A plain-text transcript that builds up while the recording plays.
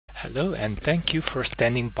Hello, and thank you for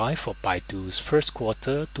standing by for Baidu's first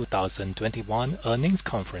quarter 2021 earnings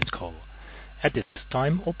conference call. At this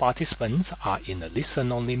time, all participants are in a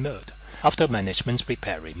listen-only mode. After management's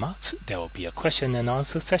prepared remarks, there will be a question and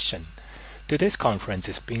answer session. Today's conference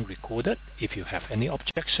is being recorded. If you have any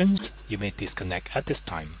objections, you may disconnect at this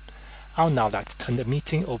time. I'll now like to turn the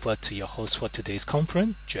meeting over to your host for today's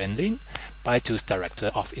conference, Juan Lin, Baidu's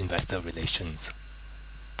Director of Investor Relations.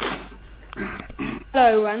 Hello,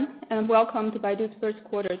 everyone, and welcome to Baidu's first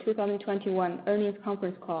quarter 2021 earnings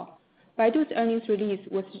conference call. Baidu's earnings release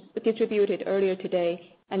was distributed earlier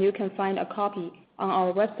today, and you can find a copy on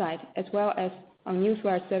our website as well as on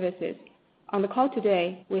Newswire services. On the call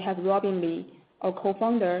today, we have Robin Li, our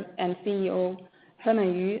co-founder and CEO,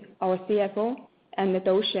 Herman Yu, our CFO, and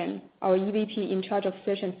Dou Shen, our EVP in charge of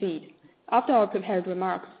Search and Feed. After our prepared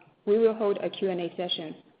remarks, we will hold a Q&A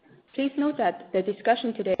session. Please note that the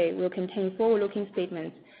discussion today will contain forward-looking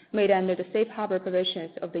statements made under the safe harbor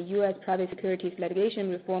provisions of the U.S. Private Securities Litigation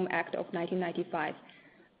Reform Act of 1995.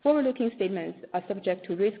 Forward-looking statements are subject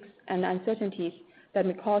to risks and uncertainties that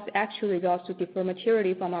may cause actual results to differ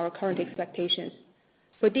materially from our current expectations.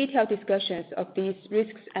 For detailed discussions of these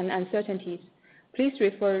risks and uncertainties, please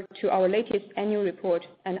refer to our latest annual report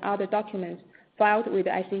and other documents filed with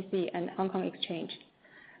the SEC and Hong Kong Exchange.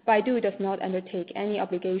 Baidu does not undertake any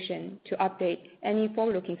obligation to update any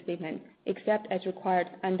forward-looking statement except as required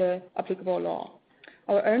under applicable law.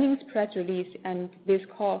 Our earnings press release and this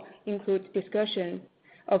call include discussion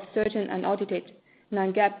of certain unaudited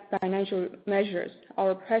non-GAAP financial measures.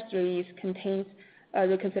 Our press release contains a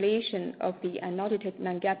reconciliation of the unaudited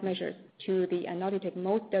non-GAAP measures to the unaudited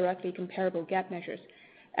most directly comparable GAAP measures,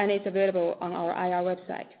 and it's available on our IR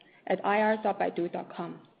website at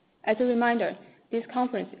ir.baidu.com. As a reminder, this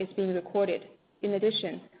conference is being recorded. In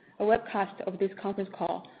addition, a webcast of this conference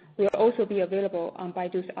call will also be available on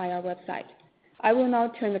Baidu's IR website. I will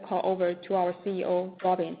now turn the call over to our CEO,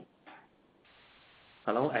 Robin.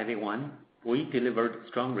 Hello, everyone. We delivered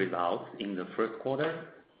strong results in the first quarter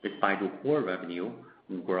with Baidu core revenue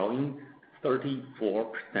growing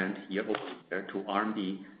 34% year-over-year to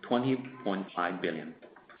RMB 20.5 billion.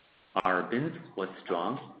 Our business was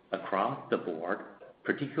strong across the board,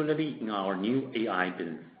 particularly in our new AI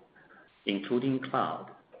business, including cloud,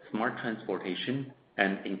 smart transportation,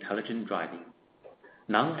 and intelligent driving.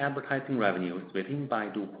 Non-advertising revenues within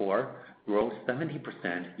Baidu Core rose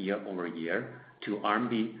 70% year-over-year to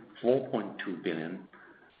RMB 4.2 billion,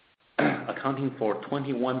 accounting for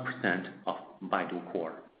 21% of Baidu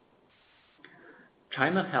Core.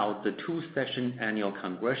 China held the two-session annual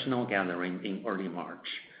congressional gathering in early March,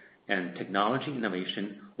 and technology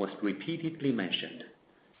innovation was repeatedly mentioned.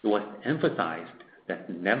 It was emphasized that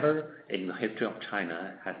never in the history of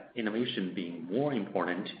China has innovation been more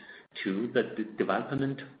important to the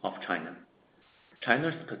development of China.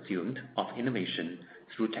 China's pursuit of innovation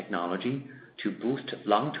through technology to boost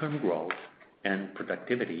long-term growth and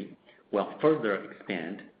productivity will further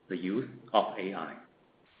expand the use of AI.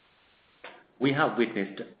 We have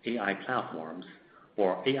witnessed AI platforms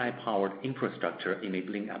or AI-powered infrastructure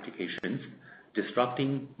enabling applications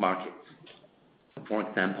disrupting markets. For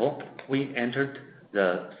example, we entered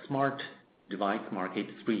the smart device market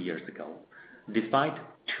 3 years ago, despite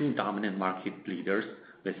two dominant market leaders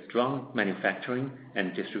with strong manufacturing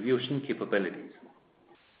and distribution capabilities.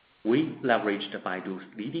 We leveraged Baidu's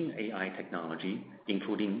leading AI technology,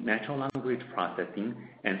 including natural language processing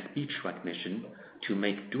and speech recognition, to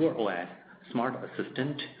make DuerOS smart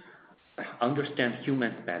assistant understand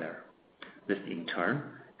humans better. This in turn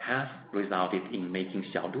has resulted in making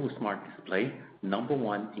Xiaodu smart display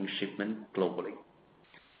 #1 in shipment globally.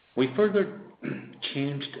 We further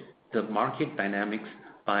changed the market dynamics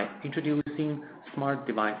by introducing smart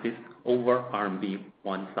devices over RMB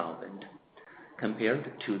 1,000,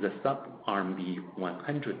 compared to the sub-RMB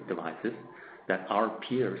 100 devices that our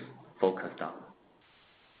peers focused on.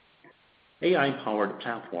 AI-powered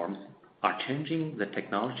platforms are changing the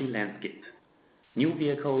technology landscape. New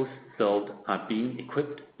vehicles sold are being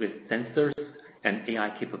equipped with sensors and AI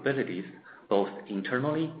capabilities both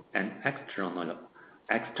internally and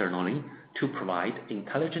externally to provide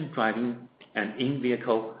intelligent driving and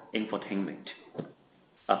in-vehicle infotainment.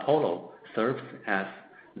 Apollo serves as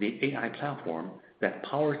the AI platform that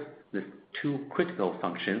powers the two critical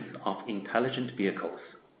functions of intelligent vehicles.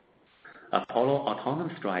 Apollo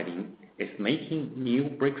autonomous driving is making new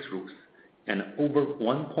breakthroughs, and over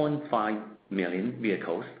 1.5 million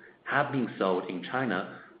vehicles have been sold in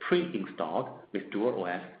China pre-installed with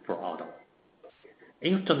DuerOS for Auto.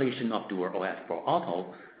 Installation of DuerOS for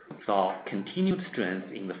Auto saw continued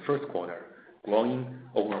strength in the first quarter, growing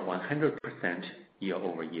over 100%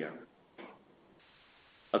 year-over-year.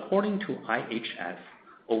 According to IHS,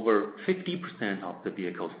 over 50% of the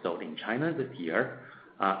vehicles sold in China this year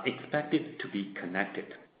are expected to be connected,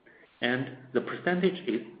 and the percentage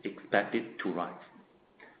is expected to rise.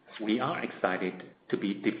 We are excited to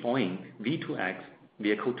be deploying V2X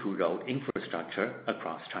vehicle-to-road infrastructure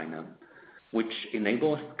across China, which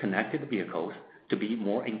enables connected vehicles to be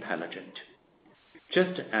more intelligent.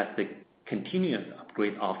 Just as the continuous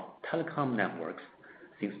upgrade of telecom networks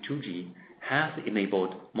since 2G has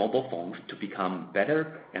enabled mobile phones to become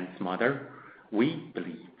better and smarter, we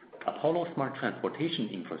believe Apollo Smart Transportation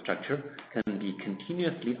infrastructure can be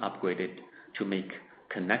continuously upgraded to make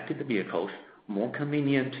connected vehicles more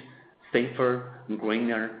convenient, safer,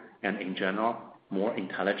 greener, and in general, more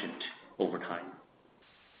intelligent over time.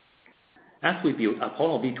 As we build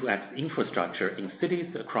Apollo V2X infrastructure in cities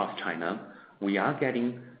across China, we are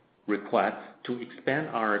getting requests to expand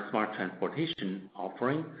our smart transportation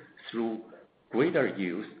offering through greater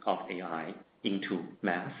use of AI into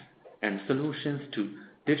maps and solutions to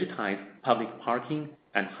digitize public parking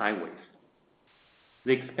and highways.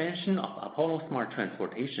 The expansion of Apollo Smart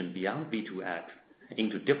Transportation beyond V2X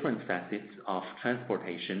into different facets of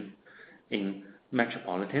transportation in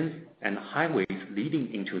metropolitans and highways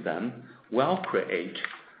leading into them will create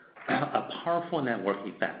a powerful network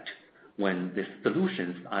effect when the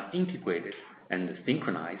solutions are integrated and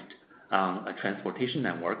synchronized on a transportation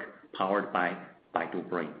network powered by Baidu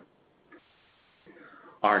Brain.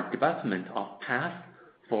 Our development of paths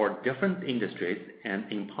for different industries and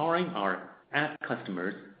empowering our ad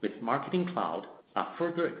customers with Marketing Cloud are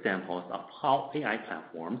further examples of how AI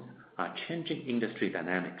platforms are changing industry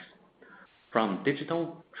dynamics, from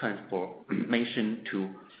digital transformation to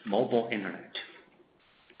mobile internet.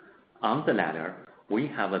 On the latter, we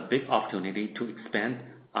have a big opportunity to expand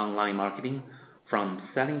online marketing from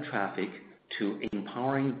selling traffic to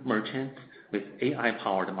empowering merchants with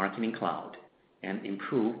AI-powered Marketing Cloud and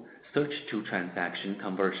improve search-to-transaction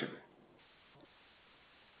conversion.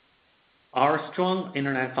 Our strong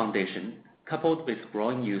internet foundation, coupled with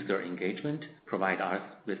growing user engagement, provide us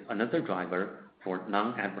with another driver for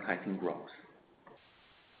non-advertising growth.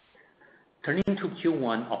 Turning to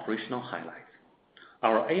Q1 operational highlights.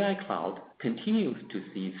 Our AI cloud continues to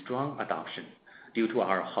see strong adoption due to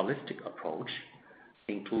our holistic approach,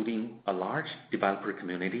 including a large developer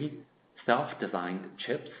community, self-designed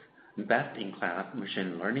chips, best-in-class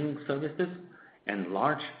machine learning services, and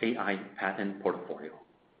large AI patent portfolio.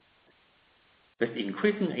 With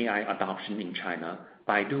increasing AI adoption in China,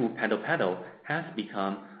 Baidu PaddlePaddle has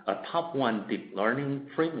become a top 1 deep learning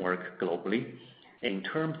framework globally in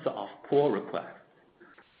terms of pull requests,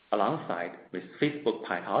 alongside with Facebook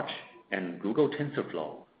PyTorch and Google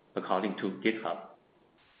TensorFlow, according to GitHub.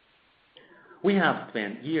 We have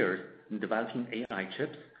spent years developing AI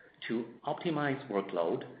chips to optimize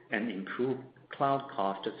workload and improve cloud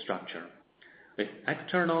cost structure. With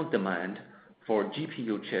external demand for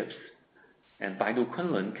GPU chips, and Baidu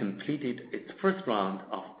Kunlun completed its first round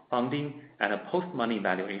of funding at a post-money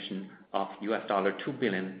valuation of $2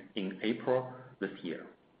 billion in April this year.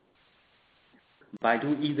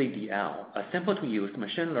 Baidu EasyDL, a simple-to-use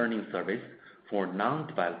machine learning service for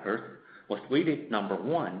non-developers, was rated number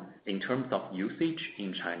 1 in terms of usage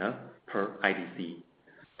in China per IDC,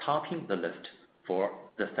 topping the list for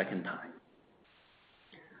the second time.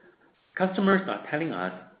 Customers are telling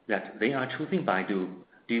us that they are choosing Baidu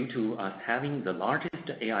due to us having the largest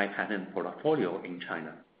AI patent portfolio in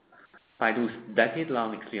China. Baidu's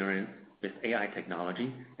decade-long experience with AI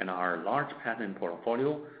technology and our large patent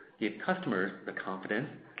portfolio give customers the confidence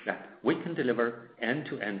that we can deliver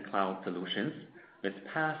end-to-end cloud solutions with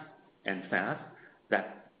PaaS and SaaS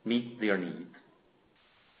that meet their needs.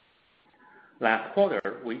 Last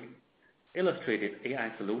quarter, we illustrated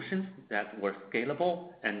AI solutions that were scalable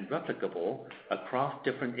and replicable across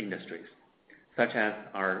different industries, such as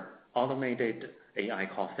our automated AI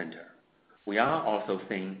call center. We are also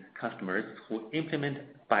seeing customers who implement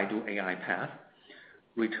Baidu AI PaaS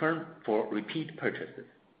return for repeat purchases.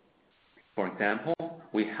 For example,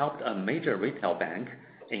 we helped a major retail bank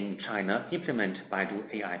in China implement Baidu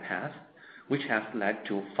AI PaaS, which has led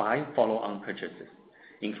to 5 follow-on purchases,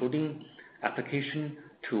 including application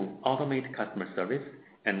to automate customer service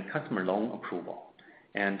and customer loan approval,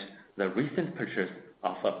 and the recent purchase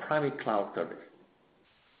of a private cloud service.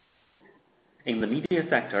 In the media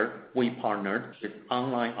sector, we partnered with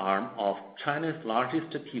online arm of China's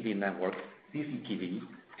largest TV network, CCTV,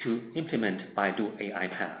 to implement Baidu AI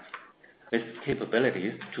PaaS, with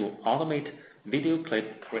capabilities to automate video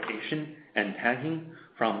clip creation and tagging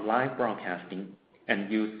from live broadcasting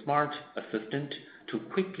and use smart assistant to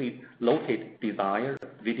quickly locate desired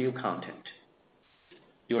video content.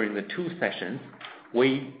 During the 2 sessions,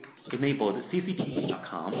 we enabled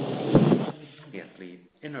CCTV.com to immediately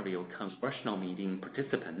interview congressional meeting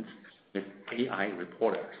participants with AI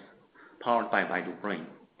reporters powered by Baidu Brain,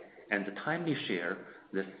 and timely share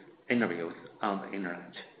these interviews on the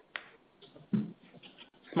internet.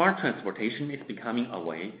 Smart transportation is becoming a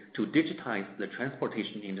way to digitize the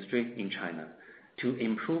transportation industry in China to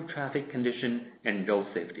improve traffic condition and road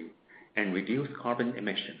safety and reduce carbon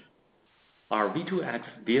emission. Our V2X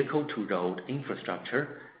vehicle-to-road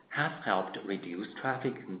infrastructure has helped reduce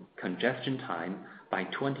traffic congestion time by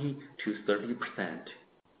 20 to 30%.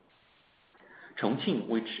 Chongqing,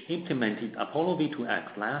 which implemented Apollo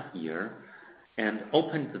V2X last year and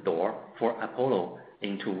opened the door for Apollo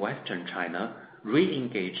into Western China,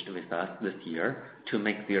 re-engaged with us this year to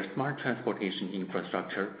make their smart transportation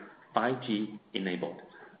infrastructure 5G enabled,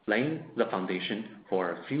 laying the foundation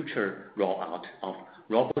for a future rollout of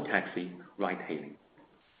robotaxi ride-hailing.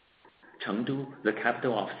 Chengdu, the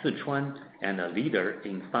capital of Sichuan and a leader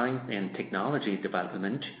in science and technology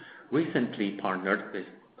development, recently partnered with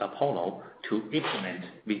Apollo to implement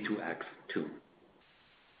V2X too.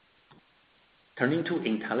 Turning to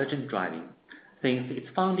intelligent driving, since its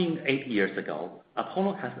founding 8 years ago,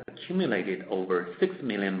 Apollo has accumulated over 6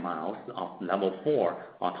 million miles of Level 4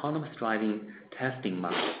 autonomous driving testing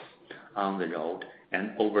miles on the road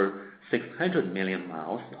and over 600 million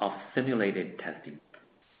miles of simulated testing.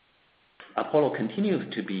 Apollo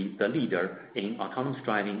continues to be the leader in autonomous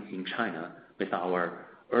driving in China with our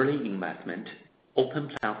early investment, open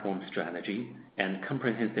platform strategy, and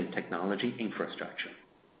comprehensive technology infrastructure.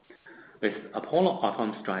 With Apollo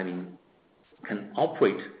autonomous driving can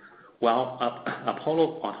operate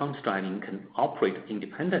Apollo autonomous driving can operate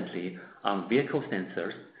independently on vehicle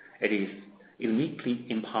sensors. It is uniquely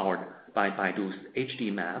empowered by Baidu's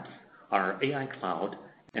HD Maps, our AI cloud,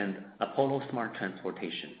 and Apollo Smart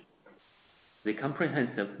Transportation. The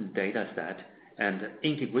comprehensive data set and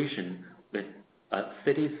integration with a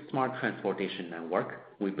city's smart transportation network,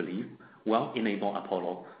 we believe, will enable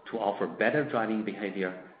Apollo to offer better driving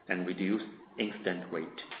behavior and reduce incident rate.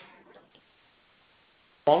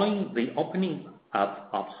 Following the opening up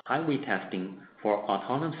of highway testing for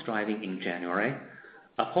autonomous driving in January,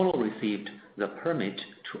 Apollo received the permit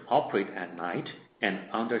to operate at night and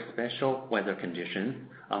under special weather conditions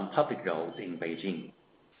on public roads in Beijing.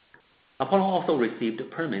 Apollo also received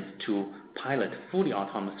permits to pilot fully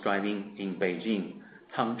autonomous driving in Beijing,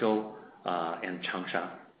 Hangzhou, and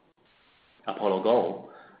Changsha. Apollo Go,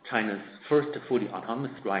 China's first fully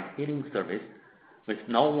autonomous ride-hailing service with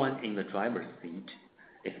no one in the driver's seat,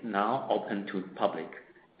 is now open to the public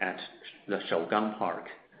at the Shougang Park,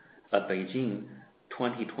 a Beijing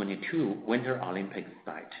 2022 Winter Olympics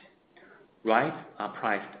site. Rides are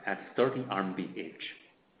priced at 30 RMB each.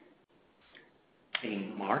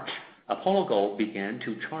 In March, Apollo Go began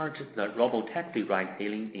to charge the robotaxi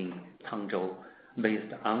ride-hailing in Hangzhou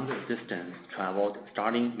based on the distance traveled,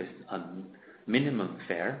 starting with a minimum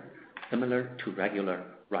fare similar to regular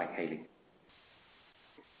ride-hailing.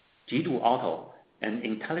 Jidu Auto, an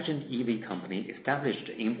intelligent EV company established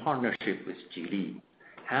in partnership with Geely,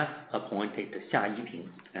 has appointed Xia Yiping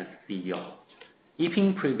as CEO.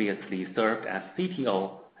 Yiping previously served as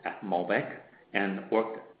CTO at Mobek and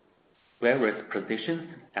worked various positions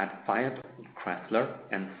at Fiat Chrysler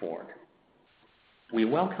and Ford. We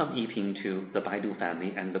welcome Yiping to the Baidu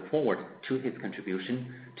family and look forward to his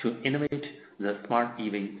contribution to innovate the smart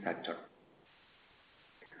EV sector.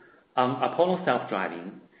 On Apollo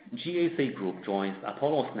self-driving, GAC Group joins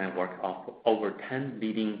Apollo's network of over 10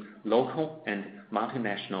 leading local and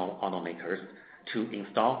multinational automakers to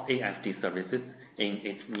install ASD services in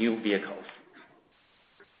its new vehicles.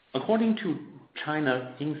 According to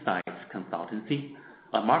China Insights Consultancy,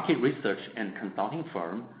 a market research and consulting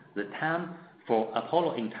firm, the TAM for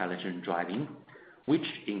Apollo intelligent driving, which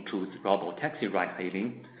includes robotaxi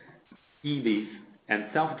ride-hailing, EVs, and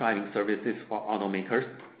self-driving services for automakers,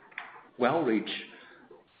 will reach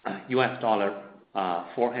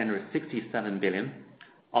 $467 billion,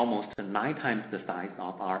 almost 9 times the size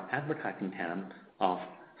of our advertising TAM of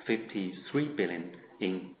 $53 billion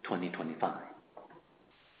in 2025.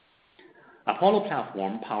 Apollo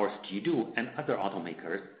platform powers Jidu and other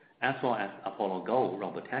automakers, as well as Apollo Go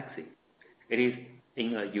robotaxi. It is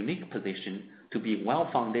in a unique position to be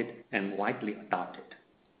well-funded and widely adopted.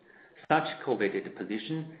 Such coveted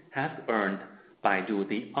position has earned Baidu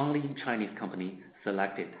the only Chinese company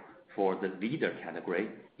selected for the leader category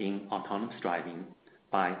in autonomous driving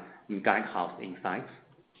by Guidehouse Insights,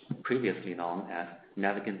 previously known as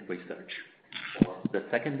Navigant Research, for the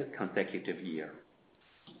 2nd consecutive year.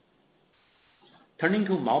 Turning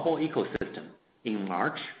to mobile ecosystem, in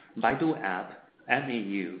March, Baidu app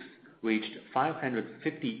MAUs reached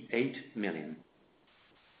 558 million.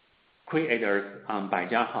 Creators on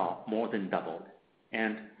Baijiahao more than doubled,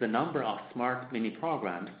 and the number of smart mini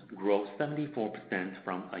programs grew 74%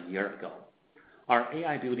 from a year ago. Our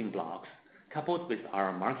AI building blocks, coupled with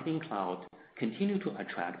our marketing cloud, continue to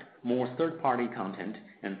attract more third-party content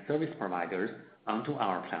and service providers onto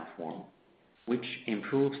our platform, which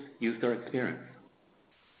improves user experience.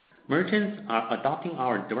 Merchants are adopting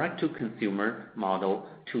our direct-to-consumer model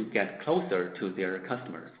to get closer to their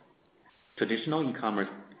customers. Traditional e-commerce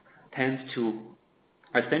tends to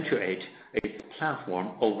accentuate its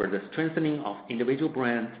platform over the strengthening of individual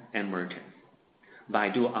brands and merchants.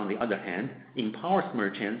 Baidu, on the other hand, empowers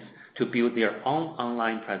merchants to build their own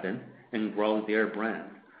online presence and grow their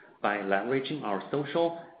brands by leveraging our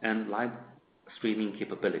social and live streaming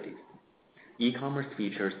capabilities, e-commerce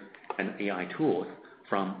features, and AI tools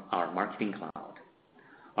from our marketing cloud.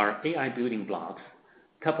 Our AI building blocks,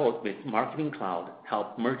 coupled with marketing cloud,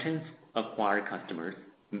 help merchants acquire customers,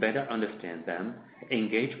 better understand them,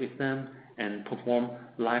 engage with them, and perform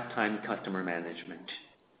lifetime customer management.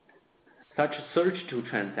 Such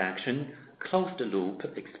search-to-transaction closed-loop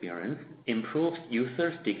experience improves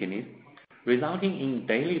user stickiness, resulting in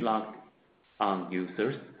daily logged-on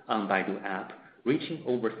users on Baidu app reaching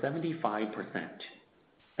over 75%.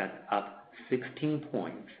 That's up 16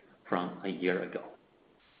 points from a year ago.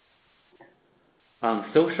 On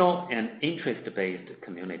social and interest-based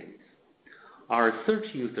communities, our search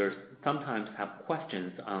users sometimes have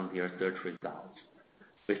questions on their search results.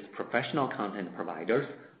 With professional content providers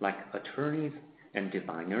like attorneys and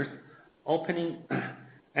designers opening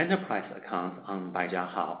enterprise accounts on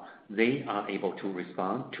Baijiahao, they are able to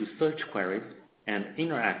respond to search queries and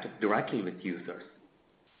interact directly with users.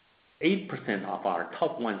 8% of our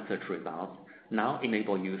top 1 search results now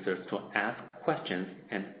enable users to ask questions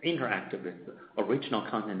and interact with the original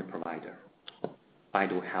content provider.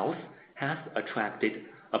 Baidu Health has attracted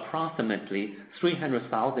approximately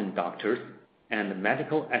 300,000 doctors and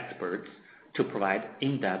medical experts to provide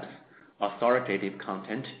in-depth, authoritative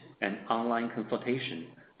content and online consultation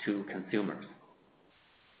to consumers.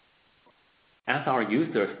 As our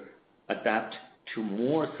users adapt to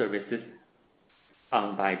more services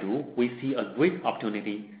on Baidu, we see a great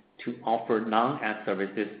opportunity to offer non-ad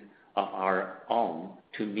services of our own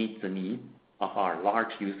to meet the needs of our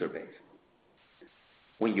large user base.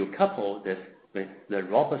 When you couple this with the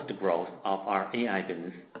robust growth of our AI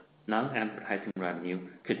business, non-advertising revenue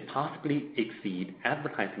could possibly exceed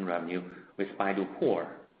advertising revenue within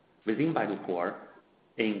Baidu Core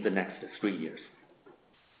in the next 3 years.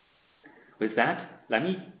 With that, let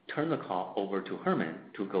me turn the call over to Herman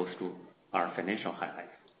to go through our financial highlights.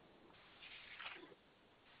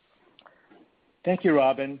 Thank you,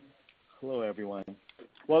 Robin. Hello, everyone.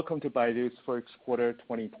 Welcome to Baidu's first quarter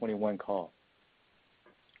 2021 call.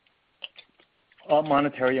 All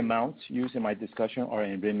monetary amounts used in my discussion are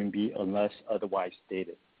in renminbi unless otherwise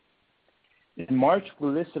stated. In March, we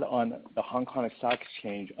listed on the Hong Kong Stock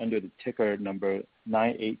Exchange under the ticker number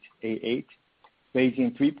 9888,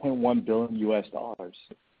 raising $3.1 billion.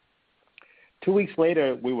 2 weeks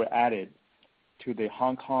later, we were added to the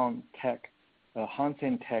Hang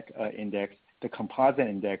Seng Tech Index, the Composite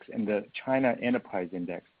Index, and the China Enterprise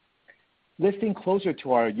Index. Listing closer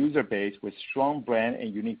to our user base with strong brand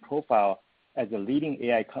and unique profile as a leading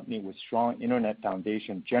AI company with strong internet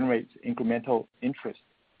foundation generates incremental interest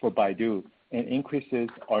for Baidu and increases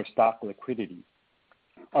our stock liquidity.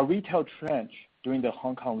 Our retail tranche during the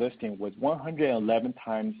Hong Kong listing was 111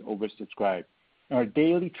 times oversubscribed, and our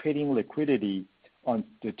daily trading liquidity on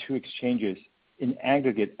the 2 exchanges in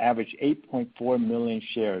aggregate averaged 8.4 million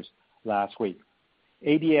shares last week,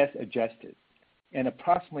 ADS adjusted, and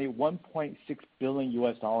approximately $1.6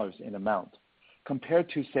 billion in amount, compared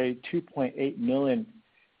to, say, 2.8 million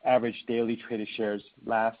average daily traded shares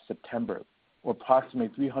last September, or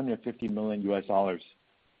approximately $350 million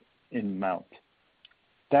in amount.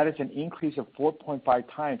 That is an increase of 4.5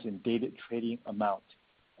 times in daily trading amount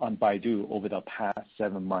on Baidu over the past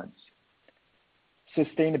 7 months.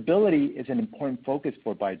 Sustainability is an important focus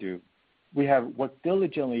for Baidu. We have worked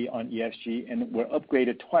diligently on ESG and were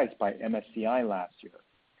upgraded twice by MSCI last year.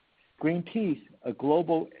 Greenpeace, a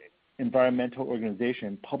global environmental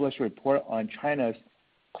organization, published a report on China's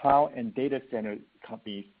cloud and data center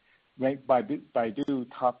companies, ranked Baidu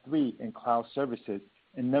top 3 in cloud services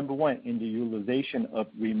and number 1 in the utilization of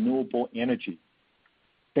renewable energy,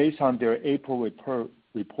 based on their April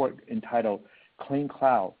report entitled Clean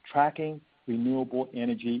Cloud, Tracking Renewable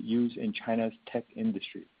Energy Use in China's Tech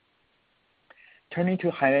Industry. Turning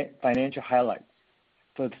to financial highlights,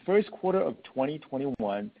 For the first quarter of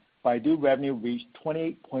 2021, Baidu revenue reached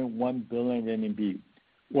 28.1 billion RMB,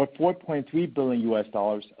 or $4.3 billion,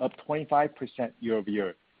 up 25%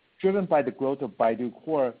 year-over-year, driven by the growth of Baidu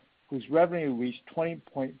Core, whose revenue reached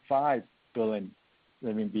 20.5 billion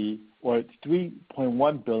RMB, or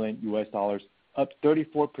 $3.1 billion, up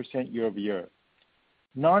 34% year-over-year.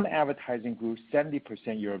 Non-advertising grew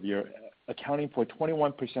 70% year-over-year, accounting for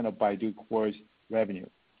 21% of Baidu Core's revenue.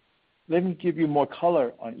 Let me give you more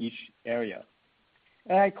color on each area.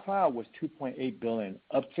 AI Cloud was 2.8 billion,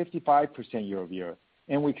 up 55% year-over-year,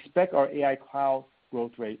 and we expect our AI Cloud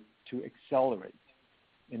growth rate to accelerate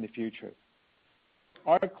in the future.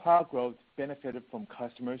 Our cloud growth benefited from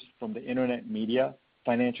customers from the internet media,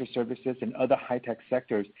 financial services, and other high-tech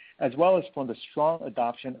sectors, as well as from the strong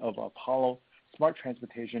adoption of Apollo smart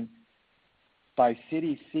transportation by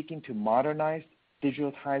cities seeking to modernize,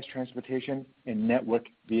 digitize transportation, and network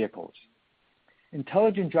vehicles.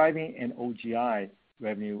 Intelligent driving and OGI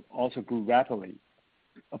revenue also grew rapidly.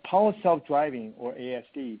 Apollo self-driving, or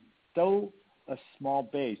ASD, though a small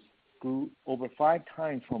base, grew over 5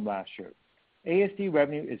 times from last year. ASD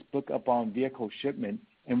revenue is booked upon vehicle shipment,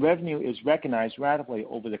 and revenue is recognized ratably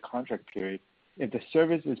over the contract period if the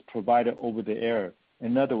service is provided over the air,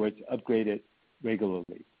 in other words, upgraded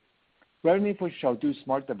regularly. Revenue for Xiaodu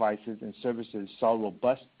smart devices and services saw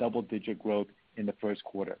robust double-digit growth in the first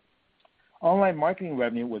quarter. Online marketing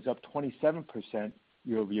revenue was up 27%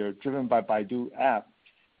 year-over-year, driven by Baidu app,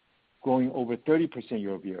 growing over 30%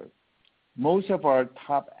 year-over-year. Most of our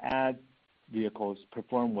top ad vehicles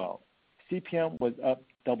performed well. CPM was up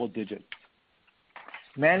double digits.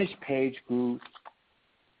 Managed page reached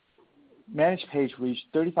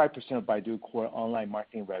 35% of Baidu Core online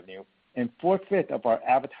marketing revenue, and 4/5 of our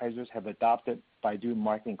advertisers have adopted Baidu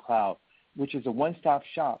Marketing Cloud, which is a one-stop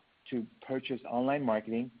shop to purchase online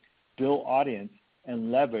marketing, build audience,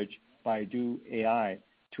 and leverage Baidu AI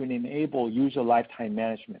to enable user lifetime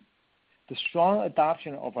management. The strong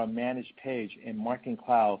adoption of our managed page and marketing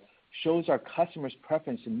cloud shows our customers'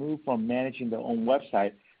 preference to move from managing their own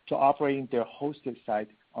website to operating their hosted site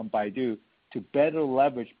on Baidu to better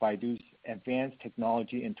leverage Baidu's advanced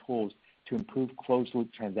technology and tools to improve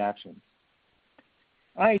closed-loop transactions.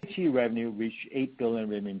 IoT revenue reached 8 billion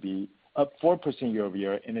RMB, up 4%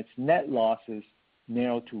 year-over-year, and its net losses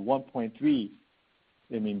narrowed to 1.3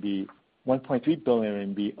 billion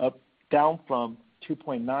RMB, down from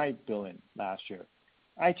 2.9 billion last year.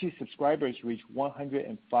 IT subscribers reached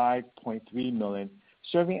 105.3 million,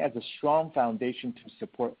 serving as a strong foundation to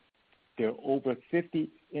support their over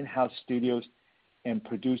 50 in-house studios and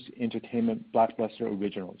produce entertainment blockbuster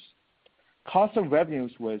originals. Cost of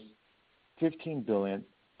revenues was 15 billion,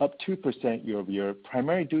 up 2% year-over-year,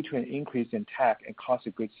 primarily due to an increase in TAC and cost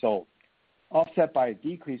of goods sold, offset by a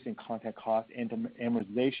decrease in content cost and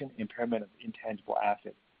amortization impairment of intangible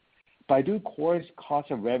assets. Baidu Core's cost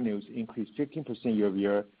of revenues increased 15%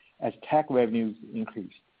 year-over-year as TAC revenues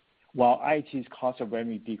increased, while IT's cost of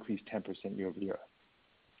revenue decreased 10% year-over-year.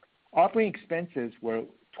 Operating expenses were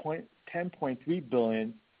 10.3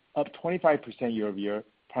 billion, up 25% year-over-year,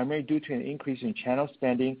 primarily due to an increase in channel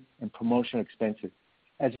spending and promotion expenses,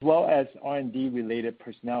 as well as R&D related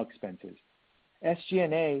personnel expenses.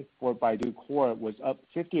 SG&A for Baidu Core was up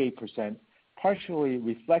 58%, partially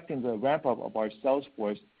reflecting the ramp-up of our sales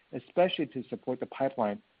force, especially to support the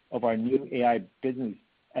pipeline of our new AI business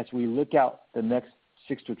as we look out the next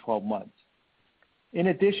 6 to 12 months. In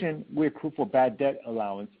addition, we accrue for bad debt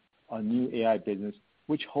allowance on new AI business,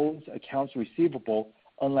 which holds accounts receivable,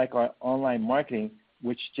 unlike our online marketing,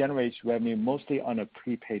 which generates revenue mostly on a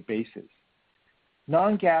prepaid basis.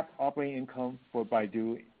 Non-GAAP operating income for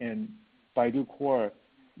Baidu and Baidu Core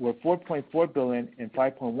were 4.4 billion and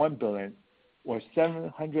 5.1 billion, or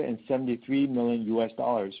 $773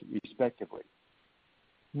 million respectively.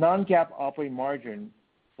 Non-GAAP operating margin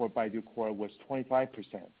for Baidu Core was 25%.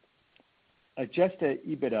 Adjusted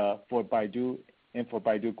EBITDA for Baidu and for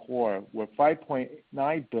Baidu Core were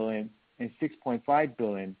 5.9 billion and 6.5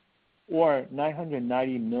 billion, or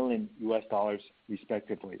 $990 million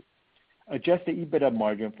respectively. Adjusted EBITDA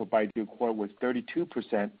margin for Baidu Core was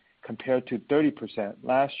 32% compared to 30%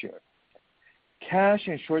 last year. Cash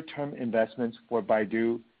and short-term investments for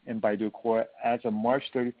Baidu and Baidu Core as of March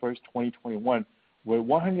 31st, 2021 were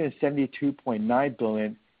 172.9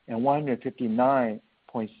 billion and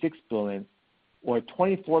 159.6 billion, or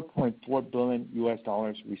 $24.4 billion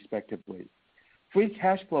respectively. Free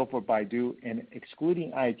cash flow for Baidu and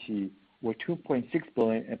excluding IT were 2.6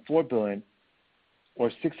 billion and 4 billion,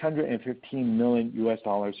 or $615 million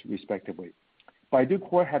respectively. Baidu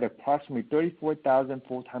Core had approximately 34,000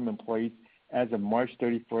 full-time employees as of March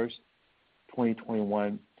 31st,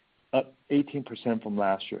 2021, up 18% from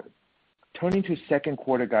last year. Turning to second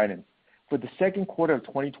quarter guidance. For the second quarter of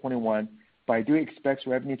 2021, Baidu expects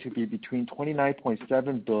revenue to be between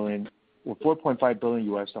 29.7 billion or $4.5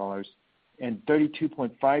 billion and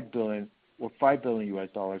 32.5 billion or $5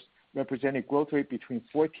 billion, representing a growth rate between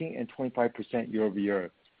 14 and 25% year-over-year,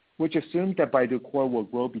 which assumes that Baidu Core will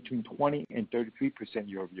grow between 20 and 33%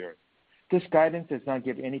 year-over-year. This guidance does not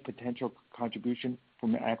give any potential contribution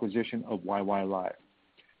from the acquisition of YY Live.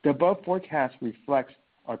 The above forecast reflects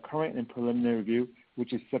our current and preliminary view,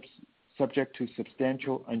 which is subject to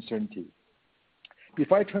substantial uncertainty.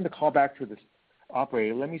 Before I turn the call back to the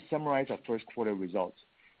operator, let me summarize our first quarter results.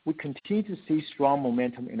 We continue to see strong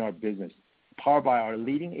momentum in our business, powered by our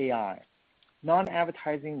leading AI.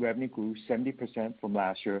 Non-advertising revenue grew 70% from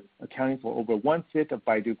last year, accounting for over 1/5 of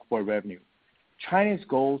Baidu Core revenue. China's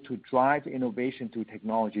goal to drive innovation through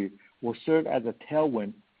technology will serve as a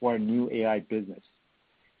tailwind for our new AI business.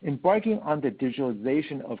 Embarking on the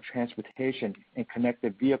digitalization of transportation and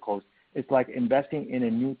connected vehicles is like investing in a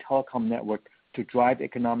new telecom network to drive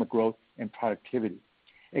economic growth and productivity.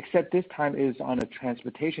 Except this time it is on a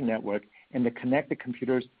transportation network, and the connected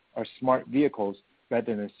computers are smart vehicles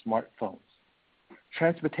rather than smartphones.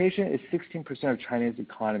 Transportation is 16% of China's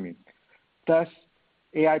economy. Thus,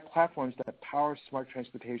 AI platforms that power smart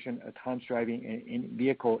transportation, autonomous driving, and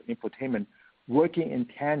in-vehicle infotainment working in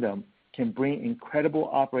tandem can bring incredible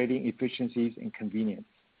operating efficiencies and convenience,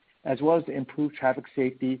 as well as improve traffic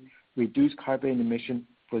safety, reduce carbon emission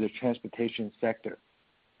for the transportation sector.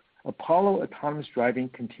 Apollo autonomous driving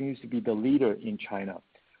continues to be the leader in China,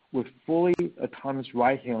 with fully autonomous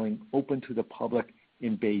ride-hailing open to the public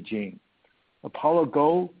in Beijing. Apollo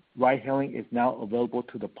Go ride-hailing is now available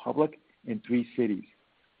to the public in 3 cities.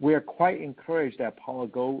 We are quite encouraged that Apollo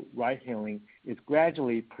Go ride-hailing is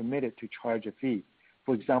gradually permitted to charge a fee,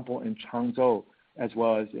 for example, in Changzhou as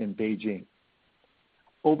well as in Beijing.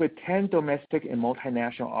 Over 10 domestic and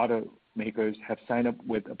multinational automakers have signed up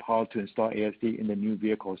with Apollo to install ASD in the new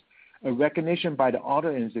vehicles, a recognition by the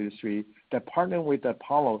auto industry that partnering with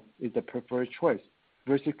Apollo is the preferred choice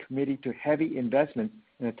versus committing to heavy investment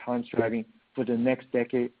in autonomous driving for the next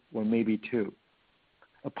decade or maybe 2.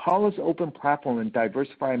 Apollo's open platform and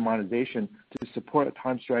diversified monetization to support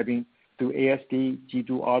autonomous driving through ASD,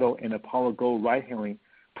 Jidu Auto, and Apollo Go ride-hailing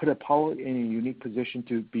put Apollo in a unique position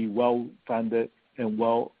to be well-funded and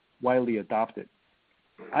widely adopted.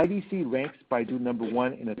 IDC ranks Baidu number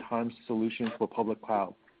 1 in autonomous solutions for public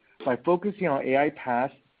cloud. By focusing on AI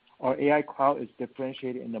PaaS, our AI cloud is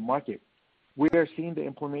differentiated in the market. We are seeing the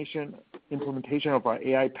implementation of our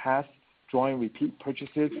AI PaaS drawing repeat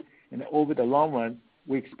purchases, and over the long run,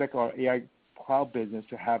 we expect our AI cloud business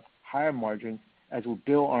to have higher margins as we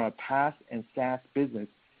build on our PaaS and SaaS business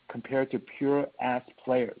compared to pure ads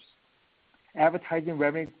players. Advertising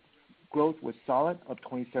revenue growth was solid, up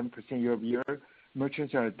 27% year-over-year.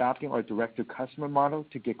 Merchants are adopting our direct-to-customer model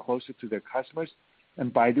to get closer to their customers,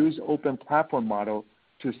 and Baidu's open platform model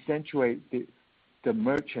to accentuate the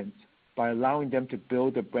merchants by allowing them to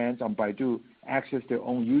build their brands on Baidu, access their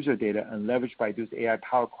own user data, and leverage Baidu's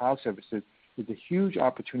AI-powered cloud services is a huge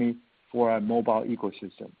opportunity for our mobile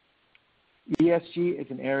ecosystem. ESG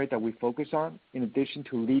is an area that we focus on. In addition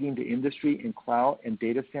to leading the industry in cloud and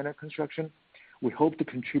data center construction, we hope to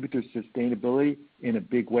contribute to sustainability in a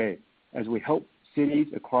big way as we help cities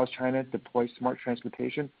across China deploy smart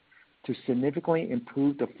transportation to significantly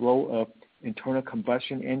improve the flow of internal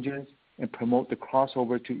combustion engines and promote the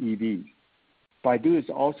crossover to EVs. Baidu is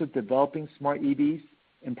also developing smart EVs,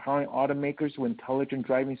 empowering automakers with intelligent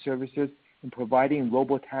driving services, and providing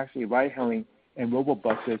robotaxi ride-hailing and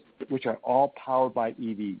robobuses, which are all powered by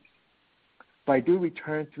EVs. Baidu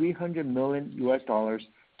returned $300 million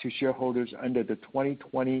to shareholders under the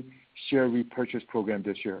 2020 share repurchase program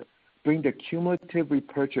this year, bringing the cumulative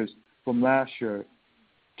repurchase from last year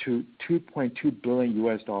to $2.2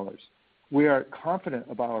 billion. We are confident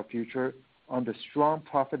about our future on the strong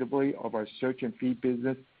profitability of our search and feed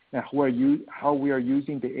business and how we are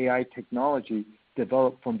using the AI technology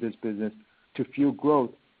developed from this business to fuel growth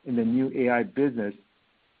in the new AI business,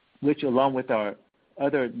 which along with our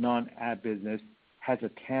other non-ad business has a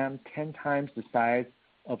TAM 10 times the size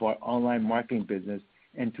of our online marketing business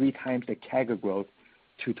and 3 times the CAGR growth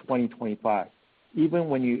to 2025, even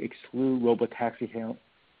when you exclude robotaxi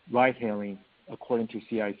ride-hailing according to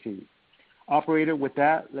CIC. Operator, with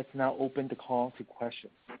that, let's now open the call to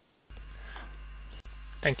questions.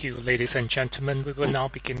 Thank you, ladies and gentlemen. We will now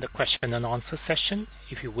begin the question and answer session.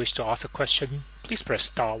 If you wish to ask a question, please press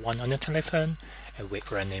star 1 on your telephone and wait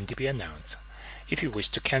for a name to be announced. If you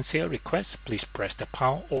wish to cancel a request, please press the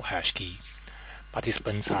pound or hash key.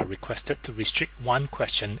 Participants are requested to restrict one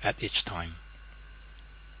question at each time.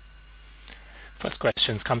 First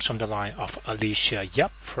question comes from the line of Alicia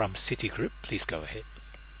Yap from Citigroup. Please go ahead.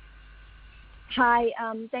 Hi,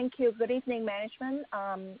 thank you. Good evening, management.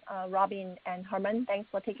 Robin and Herman, thanks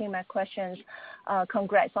for taking my questions.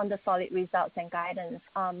 Congrats on the solid results and guidance.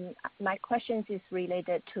 My questions is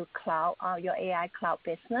related to cloud, your AI cloud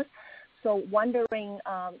business. So wondering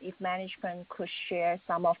if management could share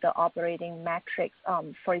some of the operating metrics,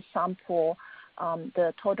 for example,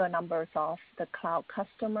 the total numbers of the cloud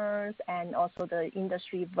customers and also the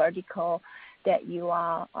industry vertical that you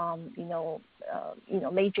are,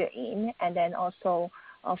 major in, and then also,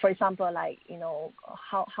 for example, like,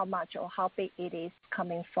 how much or how big it is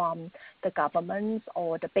coming from the governments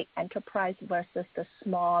or the big enterprise versus the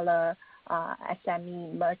smaller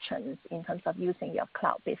SME merchants in terms of using your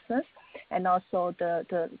cloud business, and also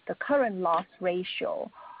the current loss ratio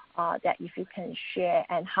that if you can share,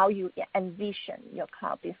 and how you envision your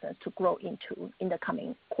cloud business to grow into in the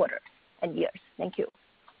coming quarters and years. Thank you.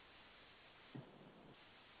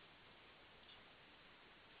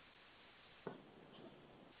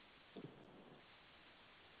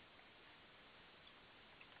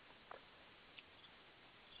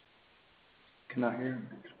 Cannot hear him.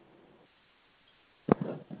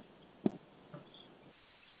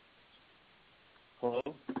 Hello?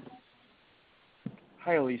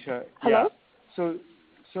 Hi, Alicia. Hello? Yeah.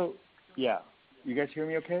 So, yeah. You guys hear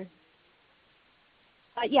me okay?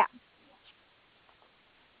 Yeah.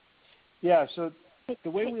 Yeah, so the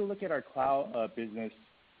way we look at our cloud business,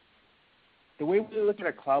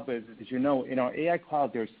 as you know, in our AI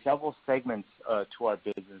cloud, there's several segments to our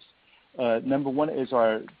business. Number one is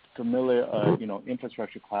our familiar,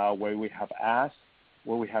 infrastructure cloud, where we have IaaS,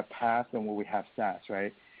 where we have PaaS, and where we have SaaS,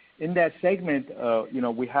 right? In that segment,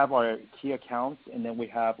 we have our key accounts, and then we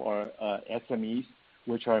have our SMEs,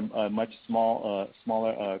 which are much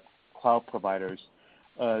smaller cloud providers.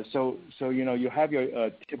 So you have your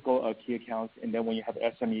typical key accounts, and then when you have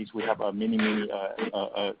SMEs, we have many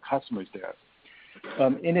customers there.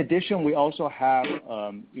 In addition, we also have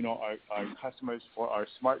our customers for our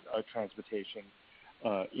smart transportation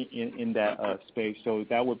in that space. So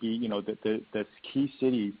that would be the key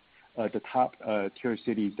cities, the top tier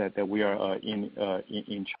cities that we are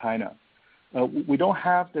in China. We don't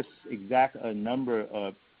have this exact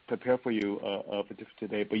number prepared for you for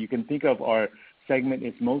today, but you can think of our segment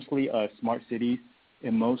is mostly smart cities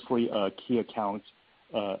and mostly key accounts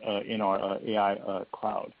in our AI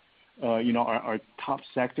cloud. Our top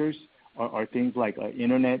sectors are things like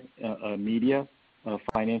internet, media,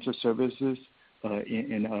 financial services,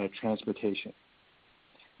 and transportation.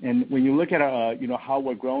 And when you look at how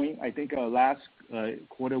we're growing, I think last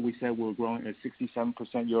quarter we said we're growing at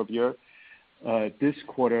 67% year over year. This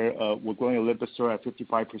quarter we're growing a little bit slower at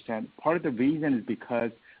 55%. Part of the reason is because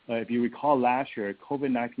if you recall last year,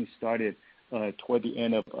 COVID-19 started toward the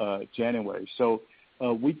end of January. So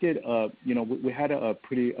we did, we had a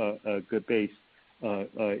pretty good base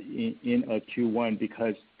in Q1,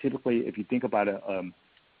 because typically, if you think about it,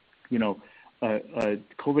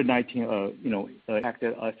 COVID-19,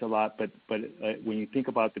 impacted us a lot. But when you think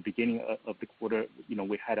about the beginning of the quarter,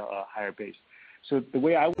 we had a higher base. So the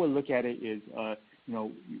way I would look at it is,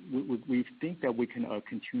 we think that we can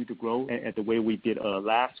continue to grow at the way we did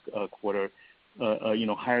last quarter,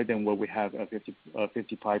 higher than what we have at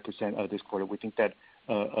 55% this quarter. We think that,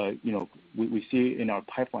 we see in our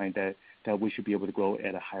pipeline that we should be able to grow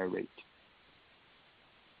at a higher rate.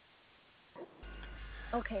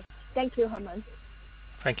 Okay. Thank you, Herman.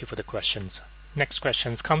 Thank you for the questions. Next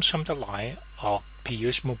question comes from the line of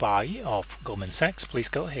Piyush Mubayi of Goldman Sachs. Please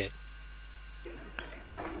go ahead.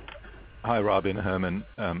 Hi, Robin, Herman.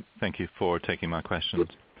 Thank you for taking my questions.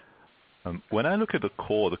 When I look at the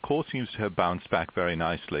core seems to have bounced back very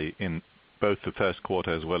nicely in both the first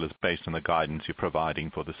quarter as well as based on the guidance you're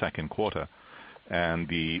providing for the second quarter. And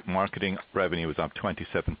the marketing revenue was up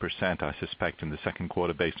 27%, I suspect, in the second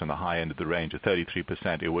quarter, based on the high end of the range of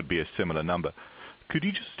 33%. It would be a similar number. Could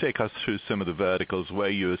you just take us through some of the verticals where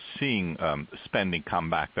you're seeing spending come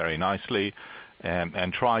back very nicely,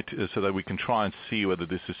 and try to, so that we can try and see whether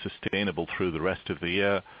this is sustainable through the rest of the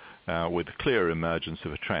year, with clear emergence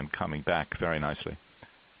of a trend coming back very nicely?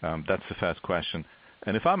 That's the first question.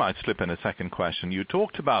 And if I might slip in a second question, you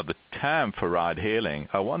talked about the TAM for ride hailing.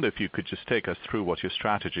 I wonder if you could just take us through what your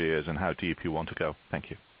strategy is and how deep you want to go. Thank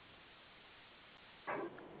you.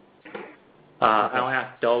 I'll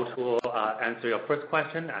ask Dou to answer your first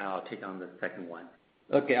question, and I'll take on the second one.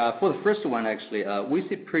 Okay, for the first one, actually, we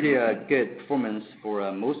see pretty good performance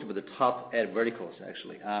for most of the top ad verticals,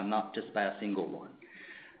 actually, not just by a single one.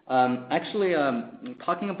 Actually,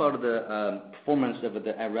 talking about the performance of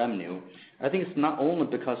the ad revenue, I think it's not only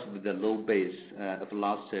because of the low base of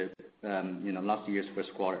last year's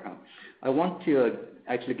first quarter. I want to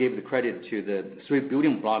actually give the credit to the 3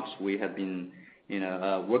 building blocks we have been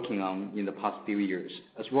working on in the past few years.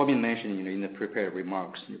 As Robin mentioned in the prepared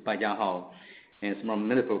remarks, Baijiahao and Smart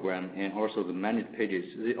Mini Program and also the managed pages,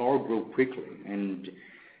 they all grow quickly. And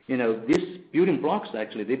these building blocks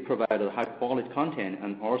actually, they provide a high quality content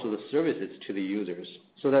and also the services to the users,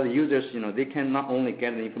 so that the users, they can not only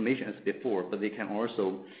get the information as before, but they can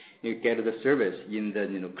also get the service in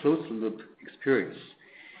the closed loop experience.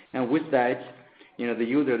 And with that, the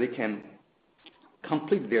user, they can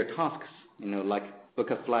complete their tasks, like book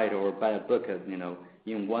a flight or buy a book,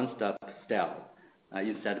 in one-stop style,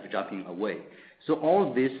 instead of jumping away. So all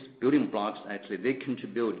of these building blocks, actually, they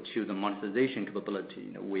contribute to the monetization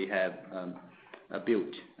capability we have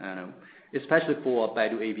built, especially for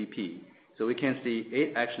Baidu App. So we can see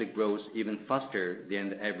it actually grows even faster than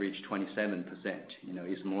the average 27%.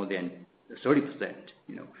 It's more than 30%.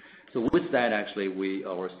 So with that, actually, we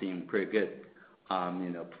are seeing pretty good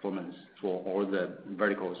performance for all the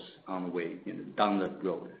verticals on the way down the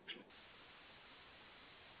road.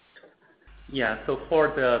 Yeah, so for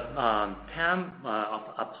the TAM of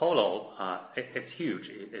Apollo, it's huge.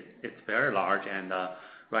 It's very large, and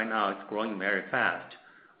right now it's growing very fast.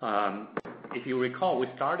 If you recall, we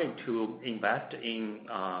started to invest in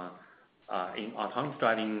autonomous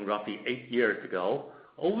driving roughly 8 years ago.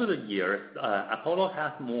 Over the years, Apollo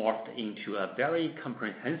has morphed into a very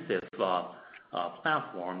comprehensive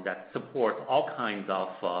platform that supports all kinds of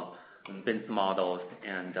business models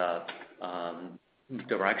and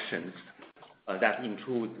directions. That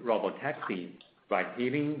includes robotaxi,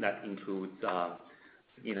 ride-hailing, that includes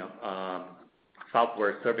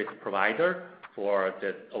software service provider for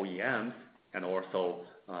the OEMs, and also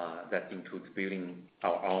that includes building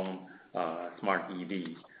our own smart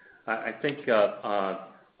EV. I think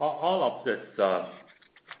all of this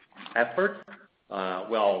effort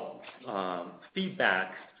will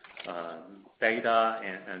feedback data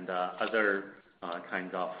and other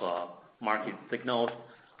kinds of market signals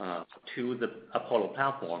to the Apollo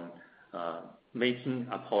platform, making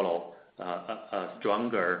Apollo a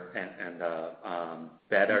stronger and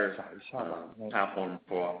better platform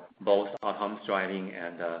for both autonomous driving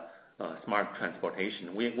and smart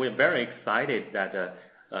transportation. We're very excited that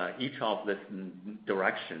each of these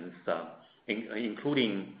directions,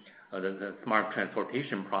 including the smart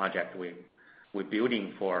transportation project we're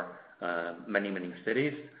building for many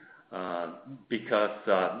cities,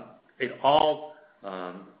 because it all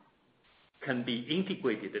can be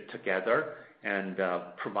integrated together and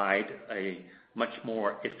provide a much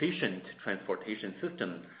more efficient transportation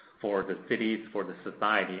system for the cities, for the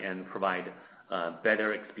society, and provide a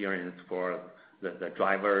better experience for the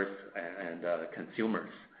drivers and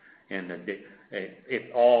consumers. And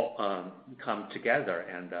it all come together,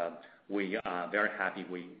 and we are very happy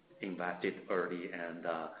we invested early, and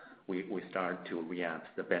we start to reap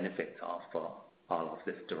the benefits of all of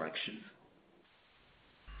these directions.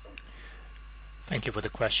 Thank you for the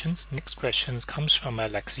questions. Next question comes from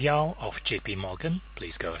Alex Yao of JP Morgan.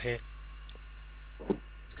 Please go ahead.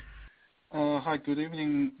 Hi, good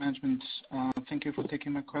evening, management. Thank you for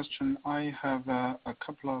taking my question. I have a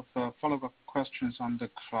couple of follow-up questions on the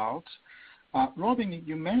cloud. Robin,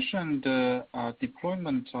 you mentioned the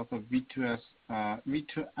deployment of a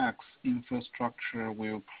V2X infrastructure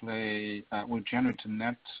will generate a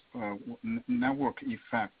network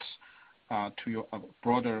effect to your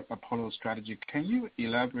broader Apollo strategy. Can you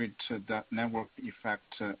elaborate that network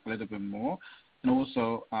effect a little bit more? And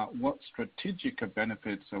also, what strategic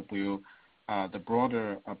benefits will the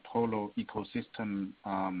broader Apollo ecosystem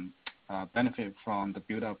benefit from the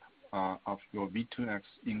build-up of your V2X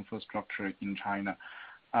infrastructure in China?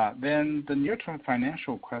 Then the near-term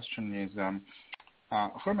financial question is,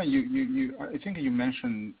 Herman, I think you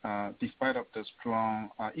mentioned, despite of the strong,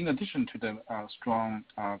 in addition to the strong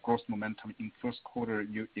growth momentum in first quarter,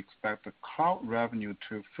 you expect the cloud revenue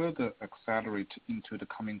to further accelerate into the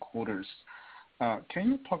coming quarters. Can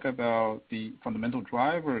you talk about the fundamental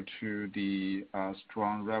driver to the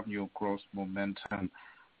strong revenue growth momentum,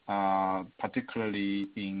 particularly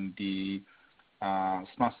in the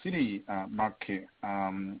smart city market?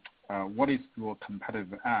 What is your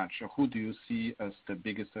competitive edge? Who do you see as the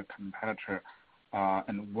biggest competitor?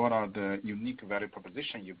 And what are the unique value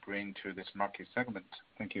proposition you bring to this market segment?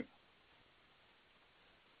 Thank you.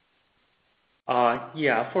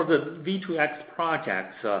 Yeah, for the V2X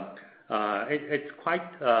projects, it's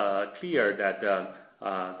quite clear that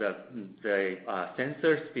the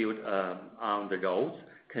sensors built on the roads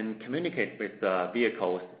can communicate with the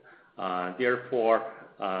vehicles. Therefore,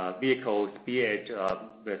 vehicles, be it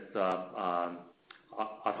with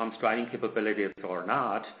autonomous driving capabilities or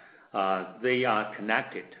not, they are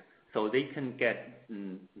connected, so they can get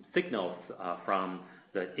signals from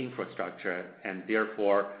the infrastructure and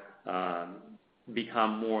therefore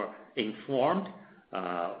become more informed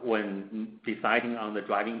when deciding on the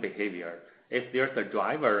driving behavior. If there's a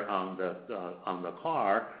driver on the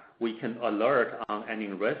car, we can alert on any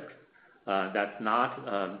risks that's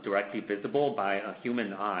not directly visible by a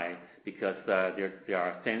human eye, because there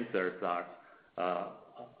are sensors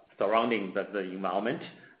surrounding the environment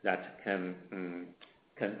that can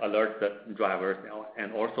alert the drivers,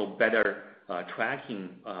 and also better tracking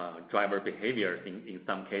driver behaviors in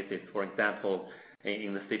some cases. For example,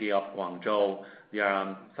 in the city of Guangzhou, there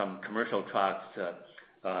are some commercial trucks,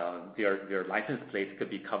 their license plates could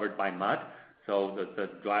be covered by mud, so the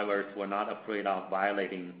drivers were not afraid of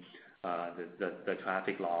violating the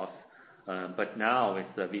traffic laws. But now with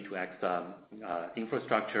the V2X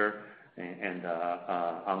infrastructure and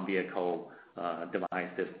on-vehicle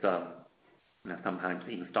devices sometimes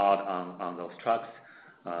installed on those trucks,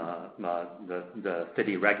 the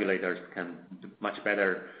city regulators can much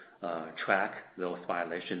better track those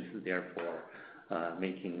violations, therefore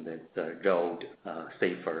making the road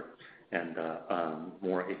safer and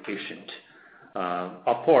more efficient.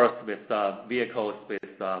 Of course, with vehicles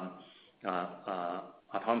with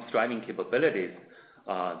autonomous driving capabilities,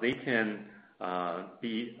 they can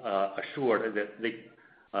be assured that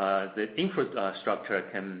the infrastructure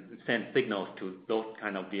can send signals to those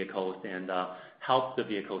kind of vehicles and help the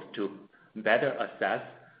vehicles to better assess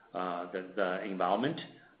the environment,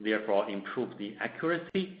 therefore improve the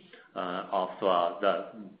accuracy of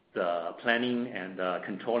the planning and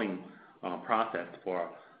controlling process for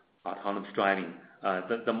autonomous driving.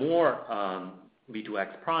 The more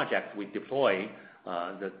V2X projects we deploy,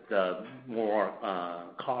 the more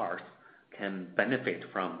cars can benefit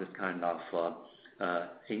from this kind of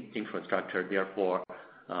infrastructure. Therefore,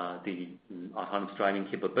 the autonomous driving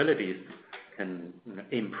capabilities can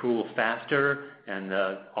improve faster and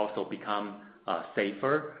also become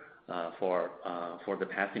safer for the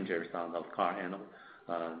passengers on those cars. And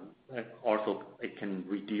also it can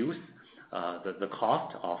reduce the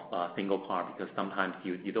cost of a single car, because sometimes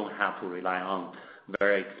you don't have to rely on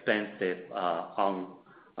very expensive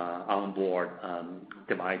onboard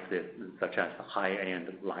devices such as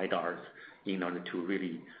high-end LiDARs in order to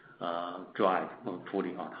really drive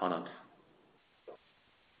fully autonomous.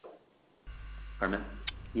 Herman?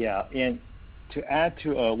 Yeah, and to add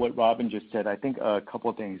to what Robin just said, I think a couple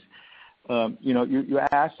of things. You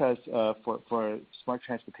asked us for smart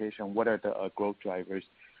transportation, what are the growth drivers?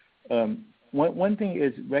 One thing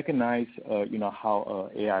is recognize, how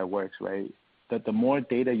AI works, right? That the more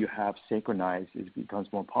data you have synchronized, it becomes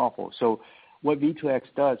more powerful. So what V2X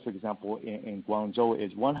does, for example, in Guangzhou,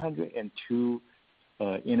 is 102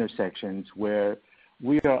 intersections where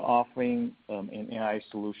we are offering an AI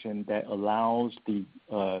solution that allows the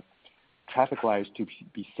traffic lights to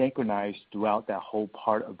be synchronized throughout that whole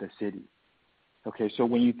part of the city. Okay, so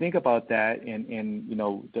when you think about that, and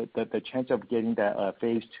the chance of getting that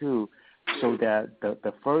phase 2, so that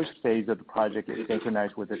the first phase of the project is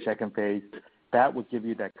synchronized with the second phase, that would give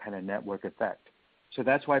you that kind of network effect. So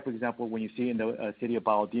that's why, for example, when you see in the city of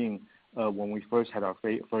Baoding, when we first had our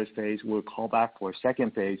first phase, we'll call back for a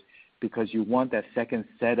second phase, because you want that second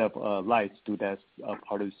set of lights to that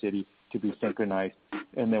part of the city to be synchronized.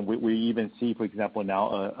 And then we even see, for example, now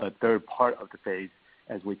a third part of the phase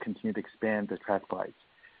as we continue to expand the traffic lights.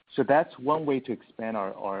 So that's one way to expand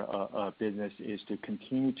our business, is to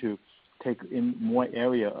continue to take in more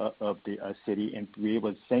area of the city and be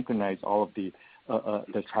able to synchronize all of the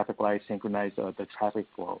traffic lights, synchronize the traffic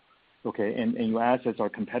flow. Okay, and you asked as our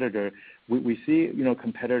competitor, we see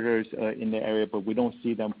competitors in the area, but we don't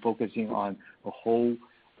see them focusing on a whole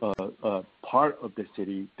part of the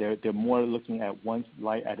city. They're more looking at one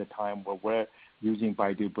light at a time, where we're using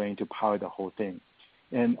Baidu Brain to power the whole thing.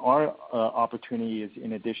 And our opportunity is,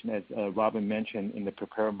 in addition, as Robin mentioned in the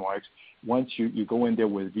prepared remarks, once you go in there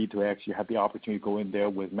with V2X, you have the opportunity to go in there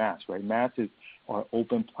with MaaS, right? MaaS is our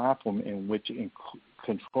open platform in which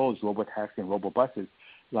controls robotaxi and robobuses.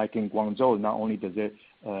 Like in Guangzhou, not only does it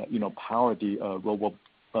power the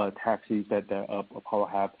robotaxis that Apollo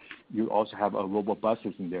have, you also have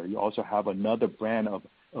robobuses in there. You also have another brand of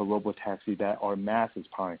robotaxi that our MaaS is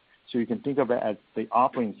powering. So you can think of it as the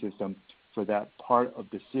operating system for that part of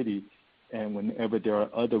the city. And whenever there are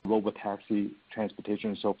other robotaxi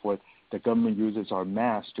transportation and so forth, the government uses our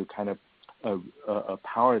MaaS to kind of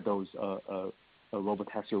power those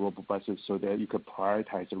robotaxi or robobuses so that you could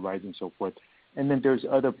prioritize the rides and so forth. And then there's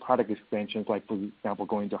other product expansions, like, for example,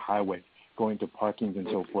 going to highway, going to parkings and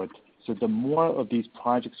so forth. So the more of these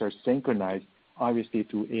projects are synchronized, obviously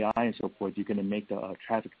through AI and so forth, you're going to make the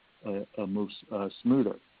traffic move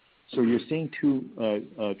smoother. So you're seeing two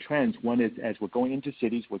trends. One is as we're going into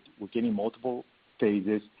cities, we're getting multiple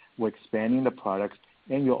phases, we're expanding the products,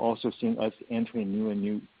 and you're also seeing us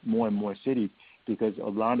entering more and more cities, because a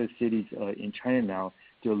lot of cities in China now,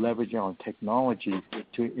 they're leveraging on technology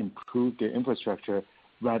to improve their infrastructure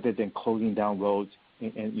rather than closing down roads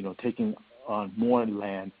and taking on more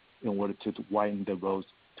land in order to widen the roads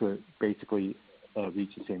to basically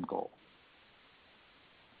reach the same goal.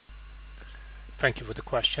 Thank you for the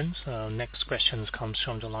questions. Next question comes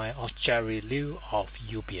from the line of Jerry Liu of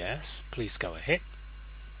UBS. Please go ahead.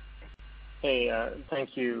 Hey,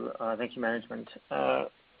 thank you, management.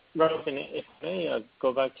 Robin, if I may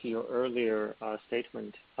go back to your earlier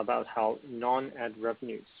statement about how non-ad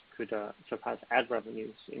revenues could surpass ad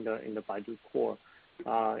revenues in the Baidu Core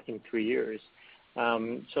in 3 years.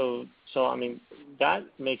 So I mean, that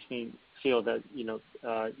makes me feel that you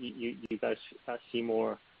guys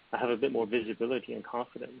have a bit more visibility and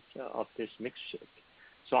confidence of this mix shift.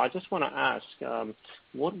 So I just want to ask,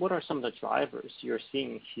 what are some of the drivers you're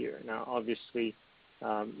seeing here? Now, obviously,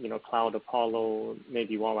 Cloud Apollo,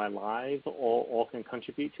 maybe Huawei Live, all can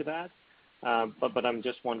contribute to that. But I'm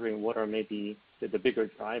just wondering what are maybe the bigger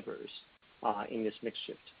drivers in this mix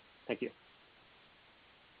shift. Thank you.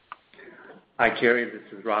 Hi, Jerry.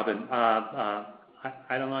 This is Robin.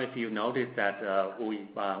 I don't know if you noticed that we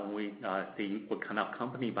see what kind of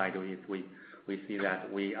company Baidu is. We see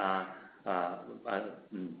that we are a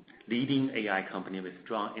leading AI company with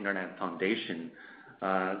strong internet foundation.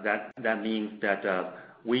 That means that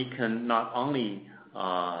we can not only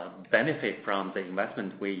benefit from the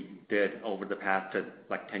investment we did over the past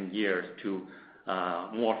 10 years to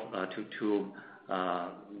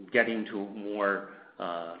get into more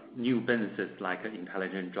new businesses like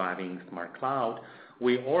intelligent driving, smart cloud.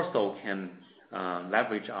 We also can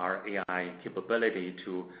leverage our AI capability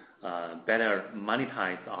to better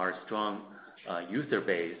monetize our strong user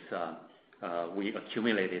base we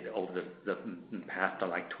accumulated over the past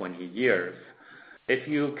 20 years. If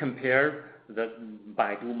you compare the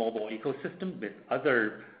Baidu mobile ecosystem with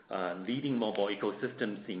other leading mobile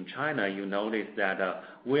ecosystems in China, you notice that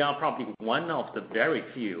we are probably one of the very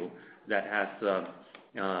few that has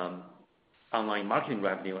online marketing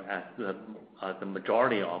revenue as the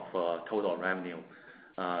majority of total revenue.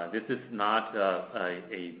 This is not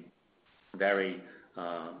a very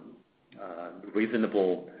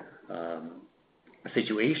reasonable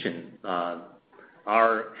situation.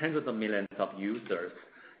 Our hundreds of millions of users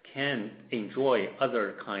can enjoy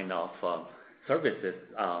other kind of services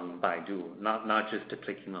on Baidu, not just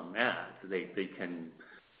clicking on ads. They can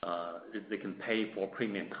pay for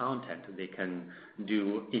premium content. They can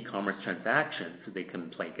do e-commerce transactions. They can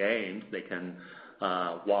play games. They can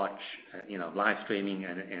watch live streaming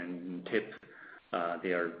and tip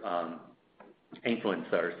their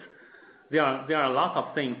influencers. There are a lot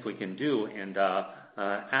of things we can do, and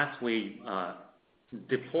as we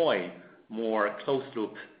deploy more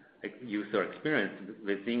closed-loop user experience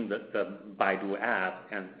within the Baidu app,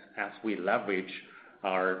 and as we leverage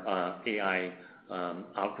our AI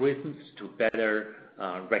algorithms to better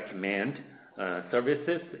recommend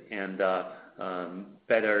services and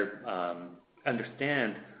better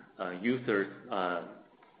understand users'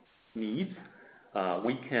 needs,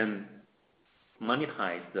 we can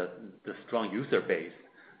monetize the strong user base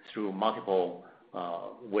through multiple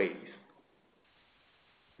ways.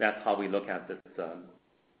 That's how we look at this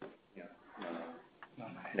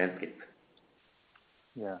landscape.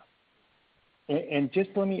 Yeah. And just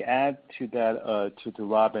let me add to that, to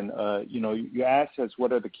Robin. You asked us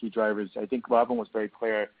what are the key drivers. I think Robin was very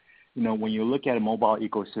clear. When you look at a mobile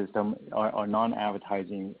ecosystem, our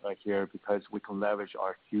non-advertising here, because we can leverage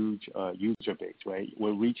our huge user base, right?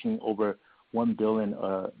 We're reaching over 1 billion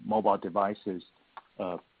mobile devices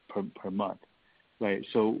per month, right?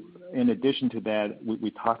 So in addition to that,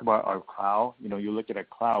 we talked about our cloud. You look at a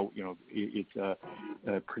cloud,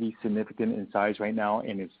 it's pretty significant in size right now,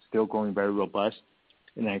 and it's still growing very robust.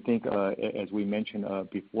 And I think, as we mentioned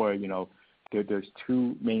before, there's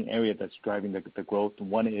two main areas that's driving the growth.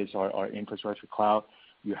 One is our infrastructure cloud.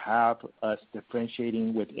 You have us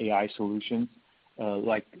differentiating with AI solutions,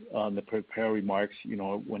 like on the prepared remarks.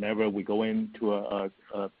 Whenever we go into a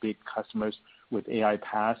big customers with AI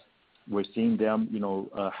PaaS, we're seeing them,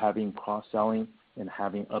 having cross-selling and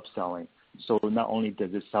having upselling. So not only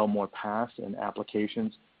does it sell more PaaS and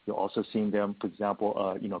applications, You're also seeing them, for example,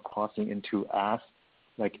 crossing into IaaS,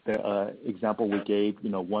 like the example we gave.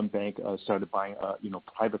 One bank started buying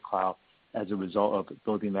private cloud as a result of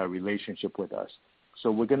building that relationship with us.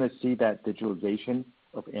 So we're going to see that digitalization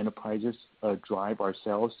of enterprises drive our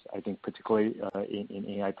sales, I think, particularly in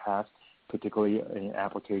AI PaaS, particularly in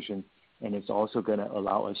applications, and it's also going to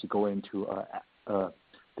allow us to go into the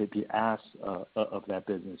IaaS of that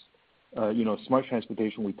business. Smart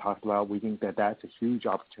transportation we talked about, we think that that's a huge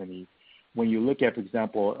opportunity. When you look at, for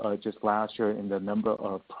example, just last year in the number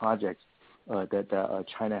of projects that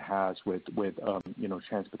China has with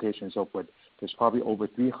transportation and so forth, there's probably over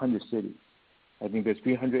 300 cities. I think there's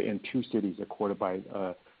 302 cities accorded by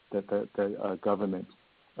the government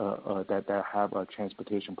that have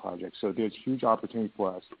transportation projects. So there's huge opportunity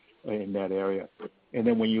for us in that area. And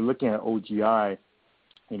then when you're looking at OGI,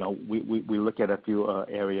 we look at a few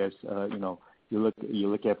areas. You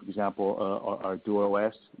look at, for example, our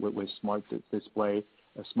DualOS with smart display,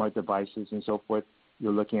 smart devices, and so forth.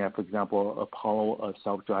 You're looking at, for example, Apollo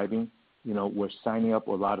self-driving. We're signing up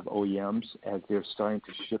a lot of OEMs as they're starting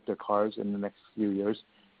to ship their cars in the next few years.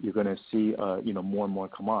 You're going to see, more and more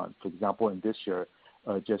come on. For example, in this year,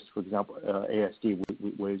 ASD,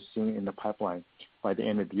 we're seeing in the pipeline. By the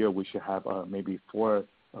end of the year, we should have maybe 4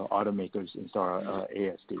 automakers install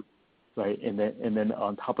ASD, right? And then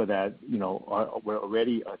on top of that, we're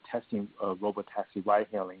already testing robotaxi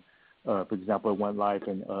ride-hailing. For example, it went live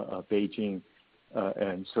in Beijing.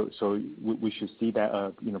 And so we should see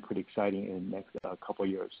that pretty exciting in the next couple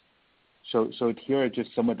of years. So here are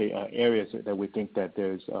just some of the areas that we think that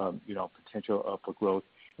there's potential for growth,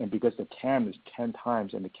 and because the TAM is 10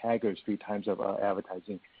 times and the CAGR is 3 times of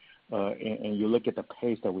advertising, and you look at the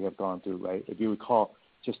pace that we have gone through, right? If you recall,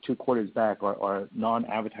 just 2 quarters back, our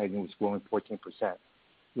non-advertising was growing 14%.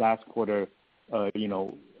 Last quarter, we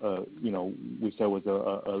said was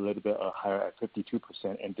a little bit higher at 52%,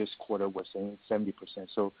 and this quarter we're saying 70%.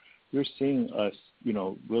 So you're seeing us,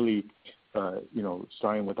 really,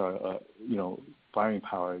 starting with our, firing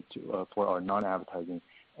power for our non-advertising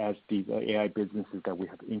as these AI businesses that we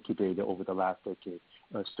have incubated over the last decade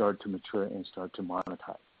start to mature and start to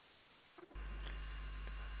monetize.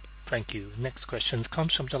 Thank you. Next question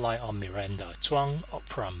comes from the line of Miranda Zhuang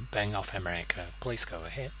from Bank of America. Please go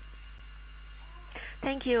ahead.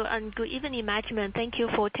 Thank you, and good evening, management. Thank you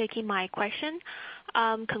for taking my question.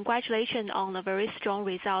 Congratulations on the very strong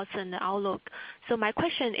results and the outlook. So my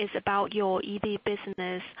question is about your EV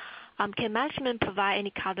business. Can management provide any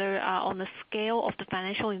color on the scale of the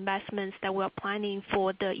financial investments that we're planning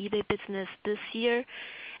for the EV business this year?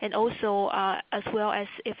 And also, as well as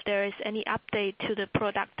if there is any update to the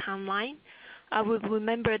product timeline. I would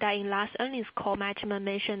remember that in last earnings call, management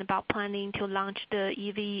mentioned about planning to launch the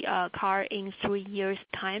EV car in 3 years'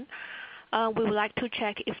 time. We would like to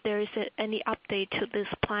check if there is any update to this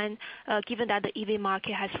plan, given that the EV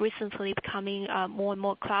market has recently becoming more and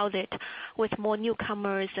more crowded with more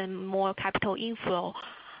newcomers and more capital inflow.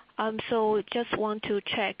 So just want to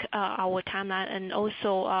check our timeline, and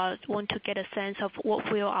also want to get a sense of what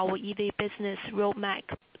will our EV business roadmap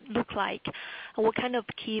look like. What kind of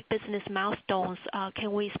key business milestones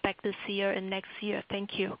can we expect this year and next year?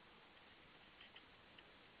 Thank you.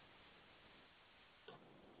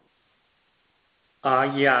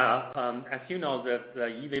 As you know, the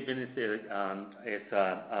EV business is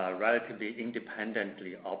a relatively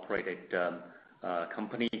independently operated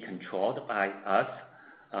company controlled by us.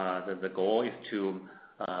 The goal is to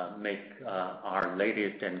make our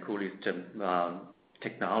latest and coolest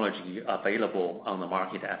technology available on the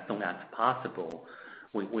market as soon as possible.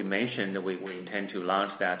 We mentioned we intend to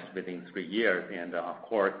launch that within 3 years, and of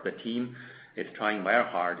course the team is trying very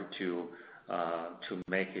hard to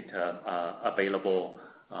make it available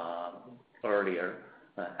earlier,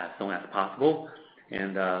 as soon as possible.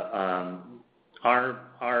 And our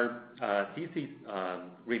thesis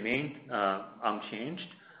remains unchanged,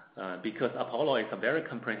 because Apollo is a very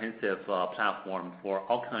comprehensive platform for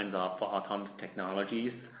all kinds of autonomous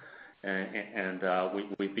technologies, and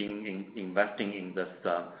we've been investing in this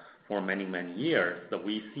for many years. So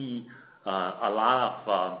we see a lot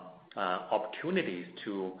of opportunities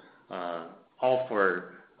to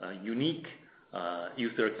offer unique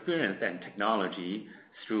user experience and technology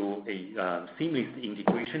through a seamless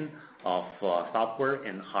integration of software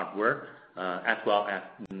and hardware, as well as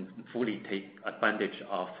fully take advantage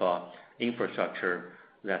of infrastructure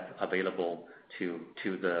that's available to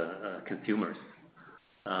the consumers.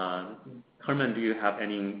 Herman, do you have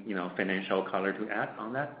any financial color to add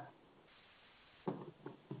on that?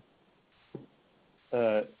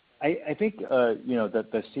 I think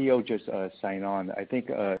the CEO just signed on. I think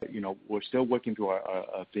we're still working through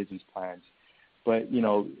our business plans, but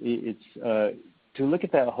it's to look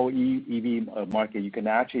at that whole EV market. You can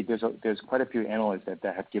actually there's quite a few analysts that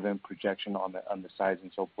have given projection on the size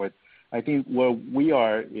and so forth. I think where we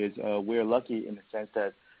are is we're lucky in the sense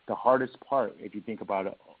that the hardest part, if you think about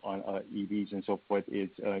it on EVs and so forth, is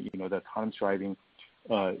the autonomous driving,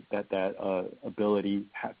 that ability,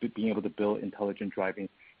 being able to build intelligent driving,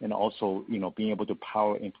 and also being able to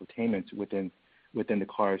power infotainment within the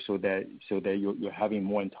car, so that you're having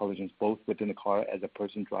more intelligence both within the car as a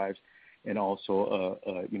person drives, and also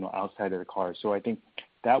outside of the car. So I think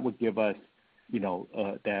that would give us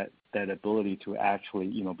that ability to actually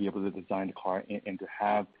be able to design the car and to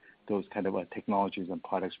have those kind of technologies and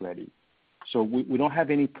products ready. So we don't have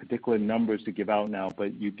any particular numbers to give out now,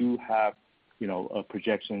 but you do have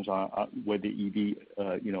projections on where the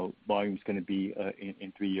EV volume is going to be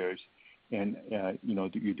in 3 years, and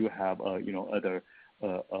you do have other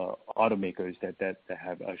automakers that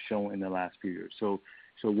have shown in the last few years. So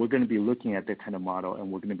we're going to be looking at that kind of model,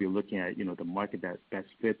 and we're going to be looking at the market that best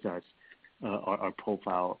fits us, our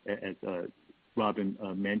profile, as Robin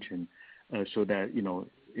mentioned, so that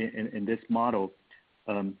in this model,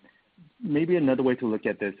 maybe another way to look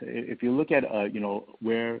at this, if you look at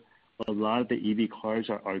where a lot of the EV cars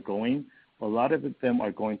are going, a lot of them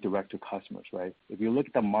are going direct to customers, right? If you look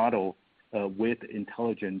at the model with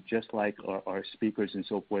intelligence, just like our speakers and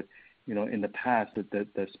so forth, in the past,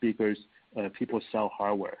 the speakers, people sell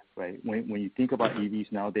hardware, right? When you think about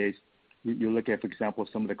EVs nowadays, you look at, for example,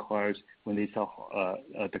 some of the cars, when they sell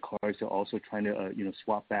the cars, they're also trying to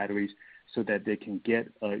swap batteries so that they can get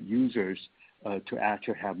users to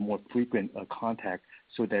actually have more frequent contact,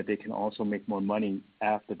 so that they can also make more money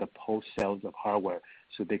after the post sales of hardware,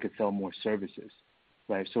 so they could sell more services,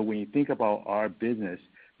 right? So when you think about our business,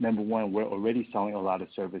 number one, we're already selling a lot of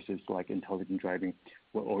services like intelligent driving.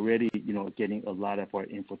 We're already getting a lot of our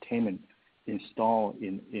infotainment installed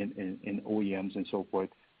in OEMs and so forth.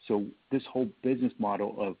 So this whole business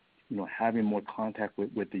model of having more contact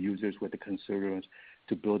with the users, with the consumers,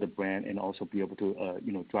 to build a brand and also be able to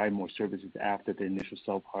drive more services after the initial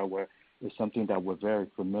sell of hardware is something that we're very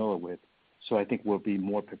familiar with. So I think we'll be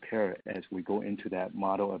more prepared as we go into that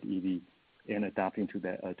model of EV and adapting to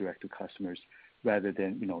that direct to customers, rather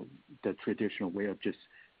than the traditional way of just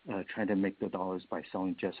trying to make the dollars by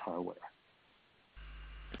selling just hardware.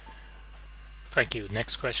 Thank you.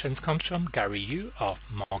 Next question comes from Gary Yu of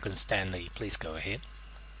Morgan Stanley. Please go ahead.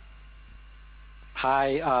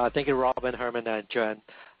 Hi, thank you, Robin, Herman, and John.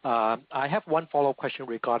 I have one follow-up question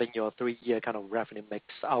regarding your 3-year kind of revenue mix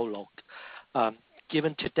outlook.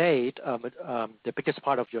 Given to date, the biggest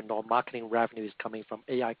part of your non-marketing revenue is coming from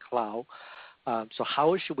AI cloud. So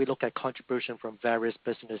how should we look at contribution from various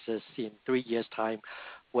businesses in 3 years' time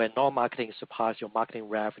when non-marketing surpass your marketing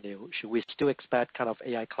revenue? Should we still expect kind of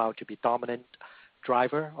AI cloud to be dominant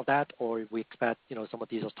driver of that, or we expect some of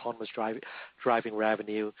these autonomous driving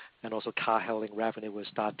revenue and also car hailing revenue will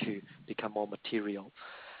start to become more material?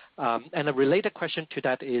 And a related question to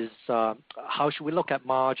that is how should we look at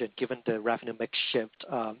margin given the revenue mix shift?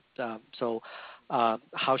 So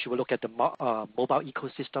how should we look at the mobile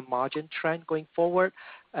ecosystem margin trend going forward,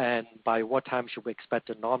 and by what time should we expect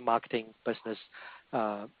the non-marketing business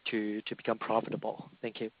to become profitable?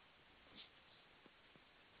 Thank you.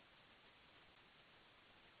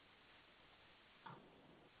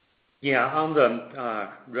 Yeah, on the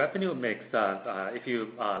revenue mix, if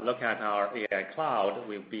you look at our AI cloud,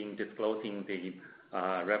 we've been disclosing the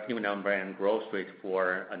revenue number and growth rate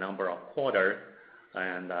for a number of quarters,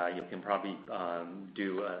 and you can probably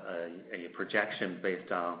do a projection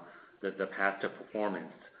based on the past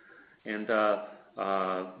performance. And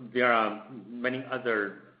there are many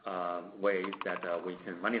other ways that we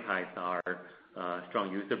can monetize our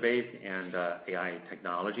strong user base and AI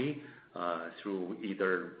technology through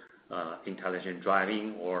either intelligent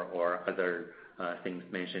driving or other things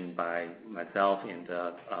mentioned by myself and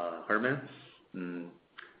Herman.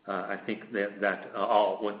 I think that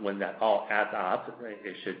when that all adds up,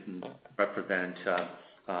 it should represent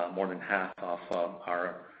more than half of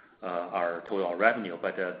our total revenue.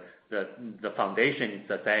 But the foundation is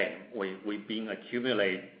the same. We've been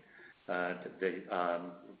accumulating the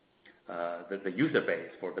user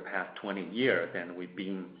base for the past 20 years, and we've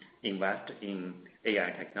been investing in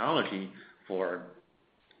AI technology for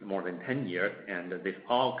more than 10 years, and this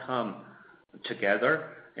all come together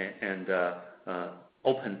and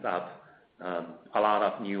opens up a lot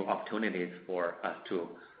of new opportunities for us to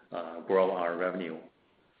grow our revenue.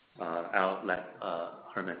 I'll let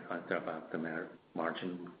Herman answer about the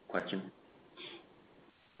margin question.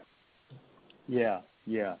 Yeah.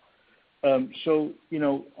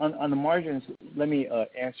 On the margins, let me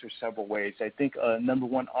answer several ways. I think number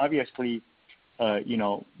one, obviously,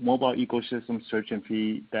 mobile ecosystem search and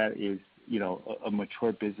feed, that is a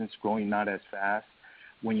mature business growing not as fast.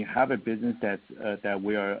 When you have a business that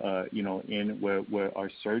we are in where our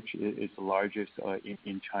search is the largest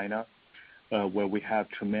in China, where we have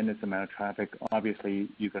tremendous amount of traffic, obviously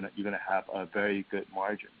you're gonna have very good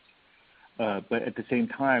margins. But at the same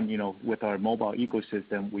time, with our mobile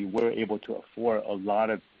ecosystem, we were able to afford a lot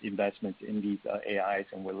of investments in these AIs,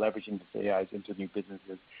 and we're leveraging these AIs into new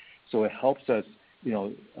businesses. So it helps us,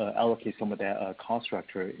 allocate some of that cost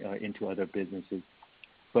structure into other businesses.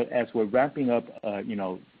 But as we're ramping up,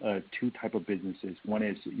 two type of businesses. One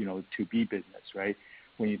is, to B business, right?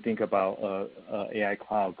 When you think about AI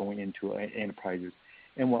cloud going into enterprises,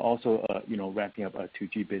 and we're also, ramping up a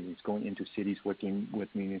 2G business going into cities, working with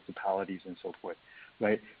municipalities and so forth,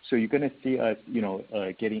 right? So you're going to see us,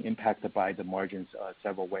 getting impacted by the margins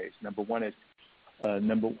several ways. Number one is,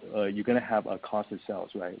 you're going to have a cost of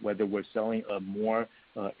sales, right? Whether we're selling more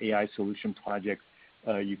AI solution projects,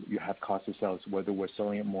 you have cost of sales. Whether we're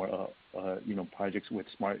selling more, projects with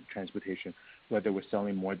smart transportation, whether we're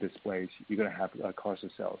selling more displays, you're going to have a cost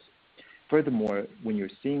of sales. Furthermore, when you're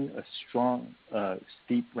seeing a strong,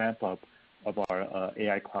 steep ramp up of our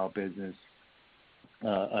AI cloud business,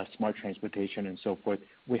 smart transportation and so forth,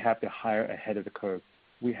 we have to hire ahead of the curve.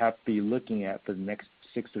 We have to be looking at for the next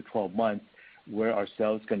 6 to 12 months where our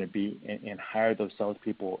sales going to be and hire those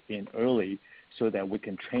salespeople in early so that we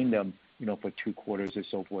can train them, for 2 quarters or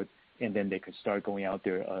so forth, and then they could start going out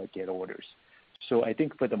there, get orders. So I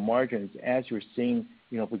think for the margins, as you're seeing,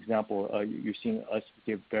 for example, you're seeing us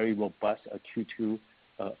give very robust Q2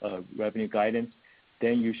 revenue guidance,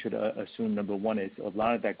 then you should assume number one is a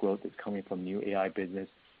lot of that growth is coming from new AI business.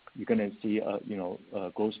 You're going to see,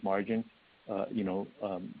 gross margin,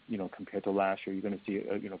 compared to last year. You're going to see,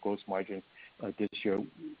 gross margin this year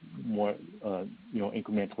more,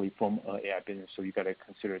 incrementally from AI business. So you got to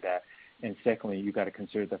consider that. And secondly, you got to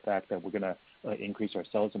consider the fact that we're going to increase our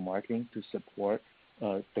sales and marketing to support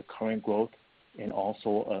the current growth, and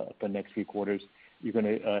also the next few quarters, you're going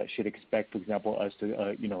to should expect, for example, us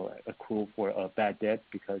to accrue for bad debt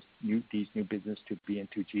because these new business to B and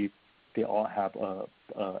 2G, they all have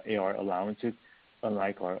AR allowances,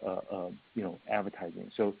 unlike our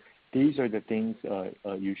advertising. So these are the things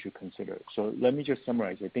you should consider. So let me just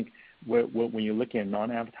summarize. I think when you're looking at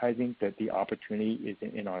non-advertising, that the opportunity is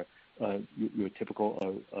in our your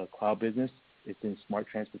typical cloud business. It's in smart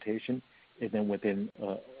transportation, and then within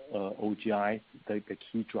OGI, the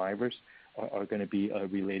key drivers are going to be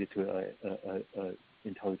related to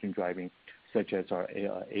intelligent driving, such as our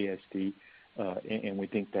ASD, and we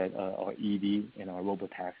think that our EV and our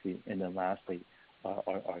robotaxi, and then lastly,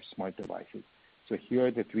 our smart devices. So here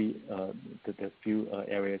are the few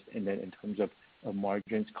areas, and then in terms of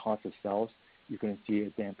margins, cost of sales, you're going to see a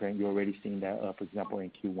dampening. You're already seeing that, for example, in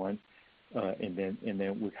Q1, and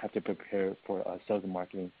then we have to prepare for sales and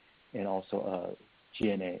marketing, and also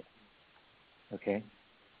G&A. Okay.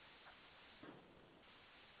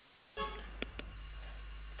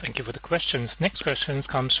 Thank you for the questions. Next question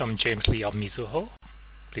comes from James Lee of Mizuho.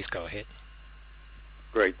 Please go ahead.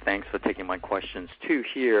 Great. Thanks for taking my questions. 2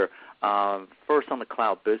 here. First on the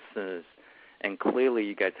cloud business, and clearly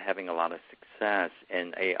you guys are having a lot of success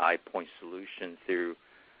in AI point solutions through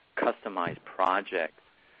customized projects.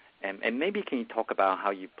 And maybe can you talk about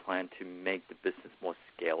how you plan to make the business more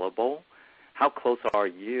scalable? How close are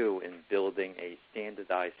you in building a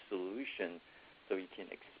standardized solution so you can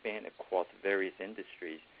expand across various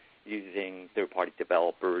industries using third-party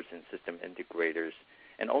developers and system integrators?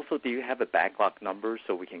 And also, do you have a backlog number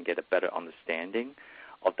so we can get a better understanding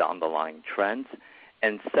of the underlying trends?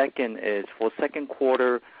 And second is, for second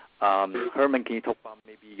quarter, Herman, can you talk about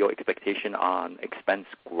maybe your expectation on expense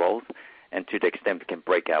growth, and to the extent we can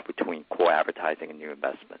break out between core advertising and new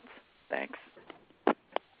investments? Thanks.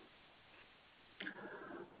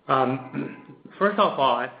 First of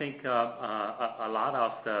all, I think a lot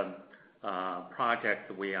of the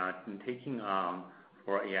projects we are taking on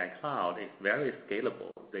for AI cloud is very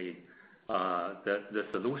scalable. The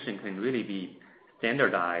solution can really be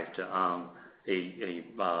standardized on a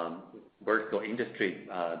vertical industry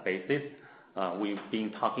basis. We've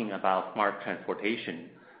been talking about smart transportation.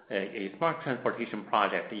 A smart transportation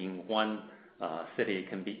project in one city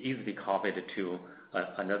can be easily copied to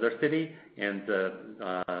another city, and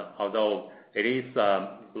although it is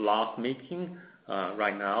loss-making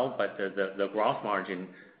right now, but the gross margin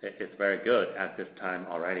is very good at this time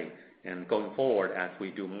already. And going forward, as we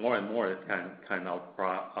do more and more this kind of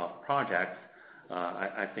projects,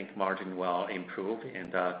 I think margin will improve,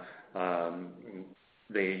 and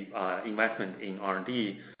the investment in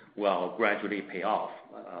R&D will gradually pay off.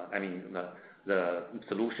 I mean, the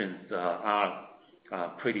solutions are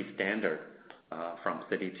pretty standard from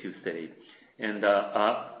city to city. And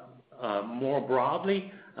more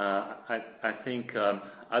broadly, I think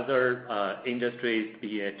other industries,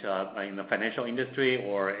 be it in the financial industry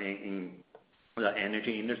or in the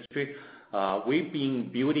energy industry, we've been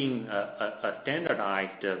building a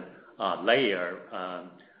standardized layer,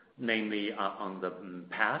 namely on the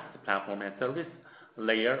PaaS, platform and service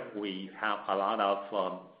layer. We have a lot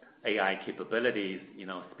of AI capabilities,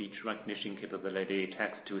 speech recognition capability,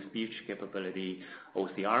 text-to-speech capability,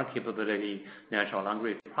 OCR capability, natural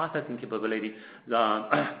language processing capability. There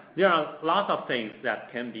are lots of things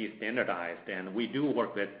that can be standardized, and we do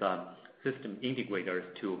work with system integrators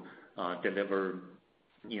to deliver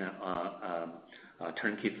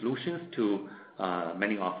turnkey solutions to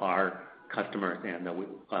many of our customers, and we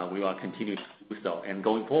will continue to do so. And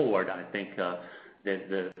going forward, I think the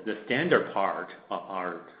standard part of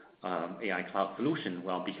our AI cloud solution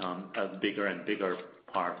will become a bigger and bigger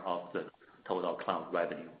part of the total cloud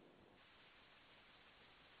revenue.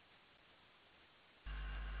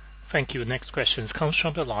 Thank you. Next question comes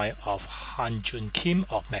from the line of Han Jun Kim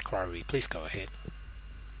of Macquarie. Please go ahead.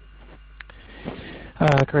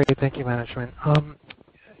 Great. Thank you, management.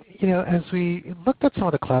 As we looked at some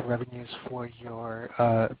of the cloud revenues for your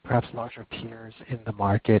perhaps larger peers in the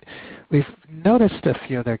market, we've noticed a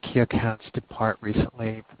few of their key accounts depart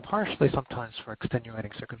recently, partially sometimes for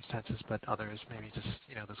extenuating circumstances, but others maybe just,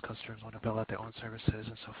 those customers want to build out their own services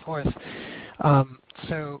and so forth.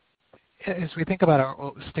 So as we think about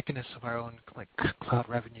our stickiness of our own cloud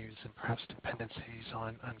revenues and perhaps dependencies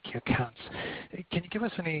on key accounts, can you give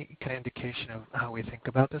us any kind of indication of how we think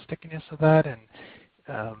about the stickiness of that? And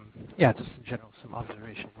just in general, some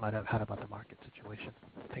observations you might have had about the market situation.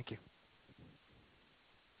 Thank you.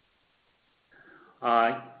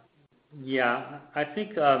 I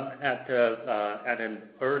think at an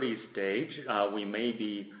early stage, we may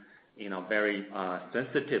be, very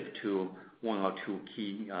sensitive to one or two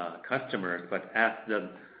key customers, but as the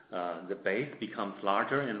base becomes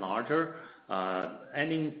larger and larger,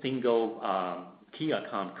 any single key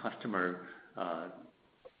account customer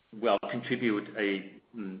will contribute a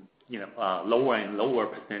lower and lower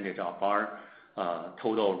percentage of our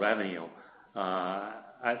total revenue.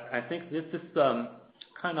 I think this is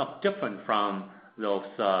kind of different from those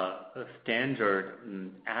standard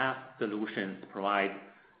app solutions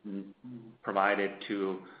provided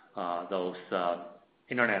to those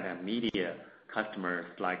internet and media customers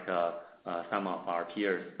like some of our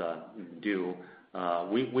peers do.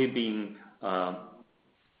 We've been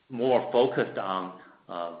more focused on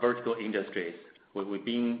vertical industries. We've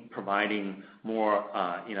been providing more,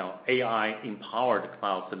 AI-empowered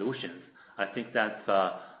cloud solutions. I think that's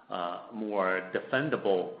a more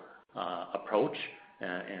defendable approach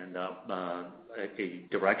and a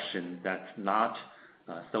direction that's not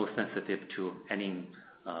so sensitive to any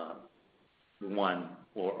one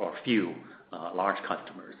or few large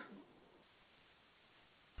customers.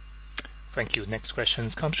 Thank you. Next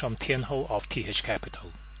question comes from Tian Hou of TH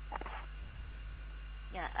Capital.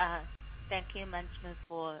 Thank you, management,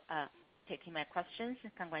 for taking my questions.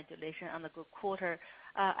 Congratulations on the good quarter.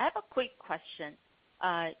 I have a quick question.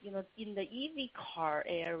 In the EV car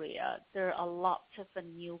area, there are a lot of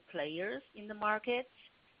new players in the market.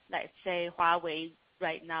 Let's say Huawei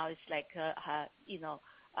right now is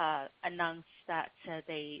announced that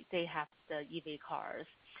they have the EV cars.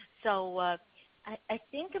 So I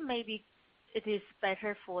think maybe it is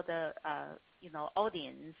better for the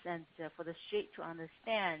audience and for the street to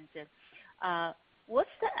understand what's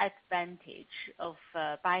the advantage of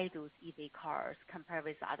Baidu's EV cars compared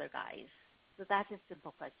with other guys. So that's a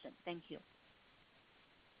simple question. Thank you.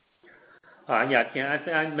 Tian,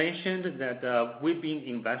 I mentioned that we've been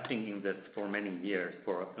investing in this for many years,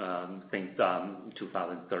 since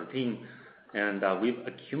 2013, and we've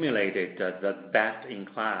accumulated the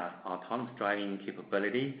best-in-class autonomous driving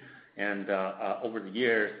capability. And over the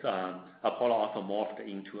years, Apollo also morphed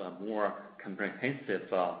into a more comprehensive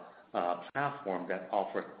platform that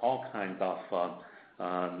offers all kinds of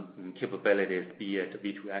capabilities, be it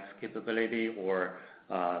V2X capability or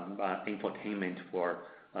infotainment for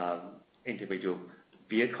individual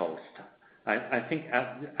vehicles. I think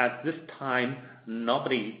at this time,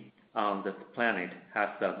 nobody on this planet has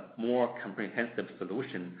a more comprehensive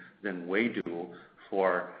solution than we do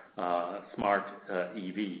for smart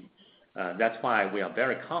EV. That's why we are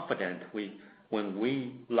very confident we when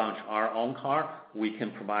we launch our own car, we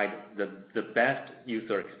can provide the best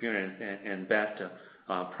user experience and best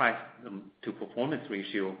price to performance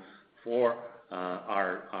ratio for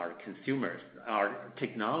our consumers. Our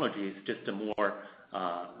technology is just more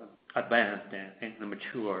advanced and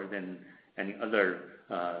mature than any other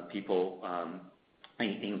people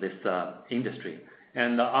in this industry.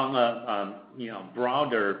 And on a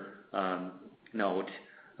broader note,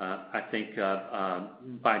 I think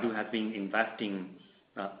Baidu has been investing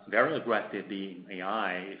very aggressively in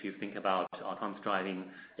AI. If you think about autonomous driving,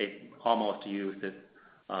 it almost uses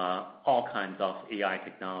all kinds of AI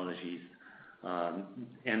technologies.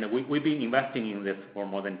 And we've been investing in this for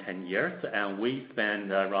more than 10 years, and we spent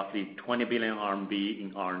roughly 20 billion RMB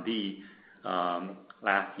in R&D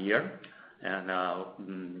last year.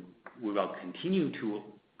 And we will continue to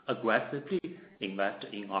aggressively invest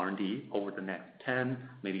in R&D over the next 10,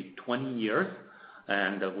 maybe 20 years.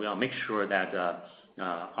 And we'll make sure that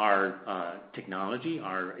our technology,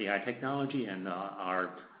 our AI technology, and our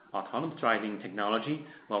autonomous driving technology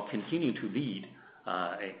will continue to lead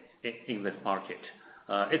in this market.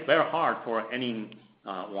 It's very hard for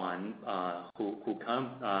anyone who comes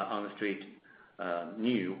on the street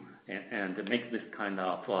new and make this kind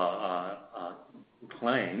of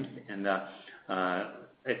claims. And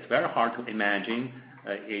it's very hard to imagine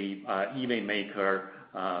a EV maker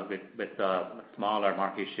with a smaller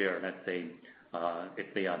market share. Let's say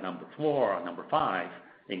if they are number 4 or number 5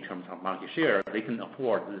 in terms of market share, they can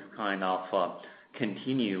afford this kind of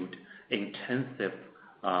continued intensive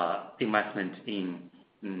investment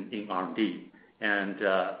in R&D. And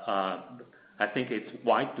I think it's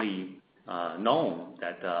widely known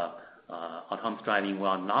that autonomous driving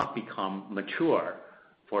will not become mature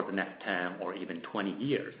for the next 10 or even 20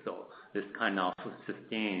 years. So this kind of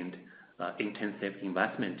sustained intensive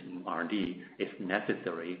investment in R&D is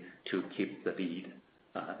necessary to keep the lead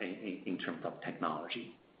in terms of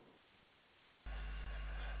technology.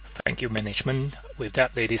 Thank you, management. With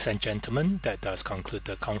that, ladies and gentlemen, that does conclude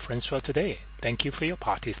the conference for today. Thank you for your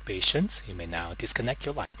participation. You may now disconnect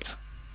your lines.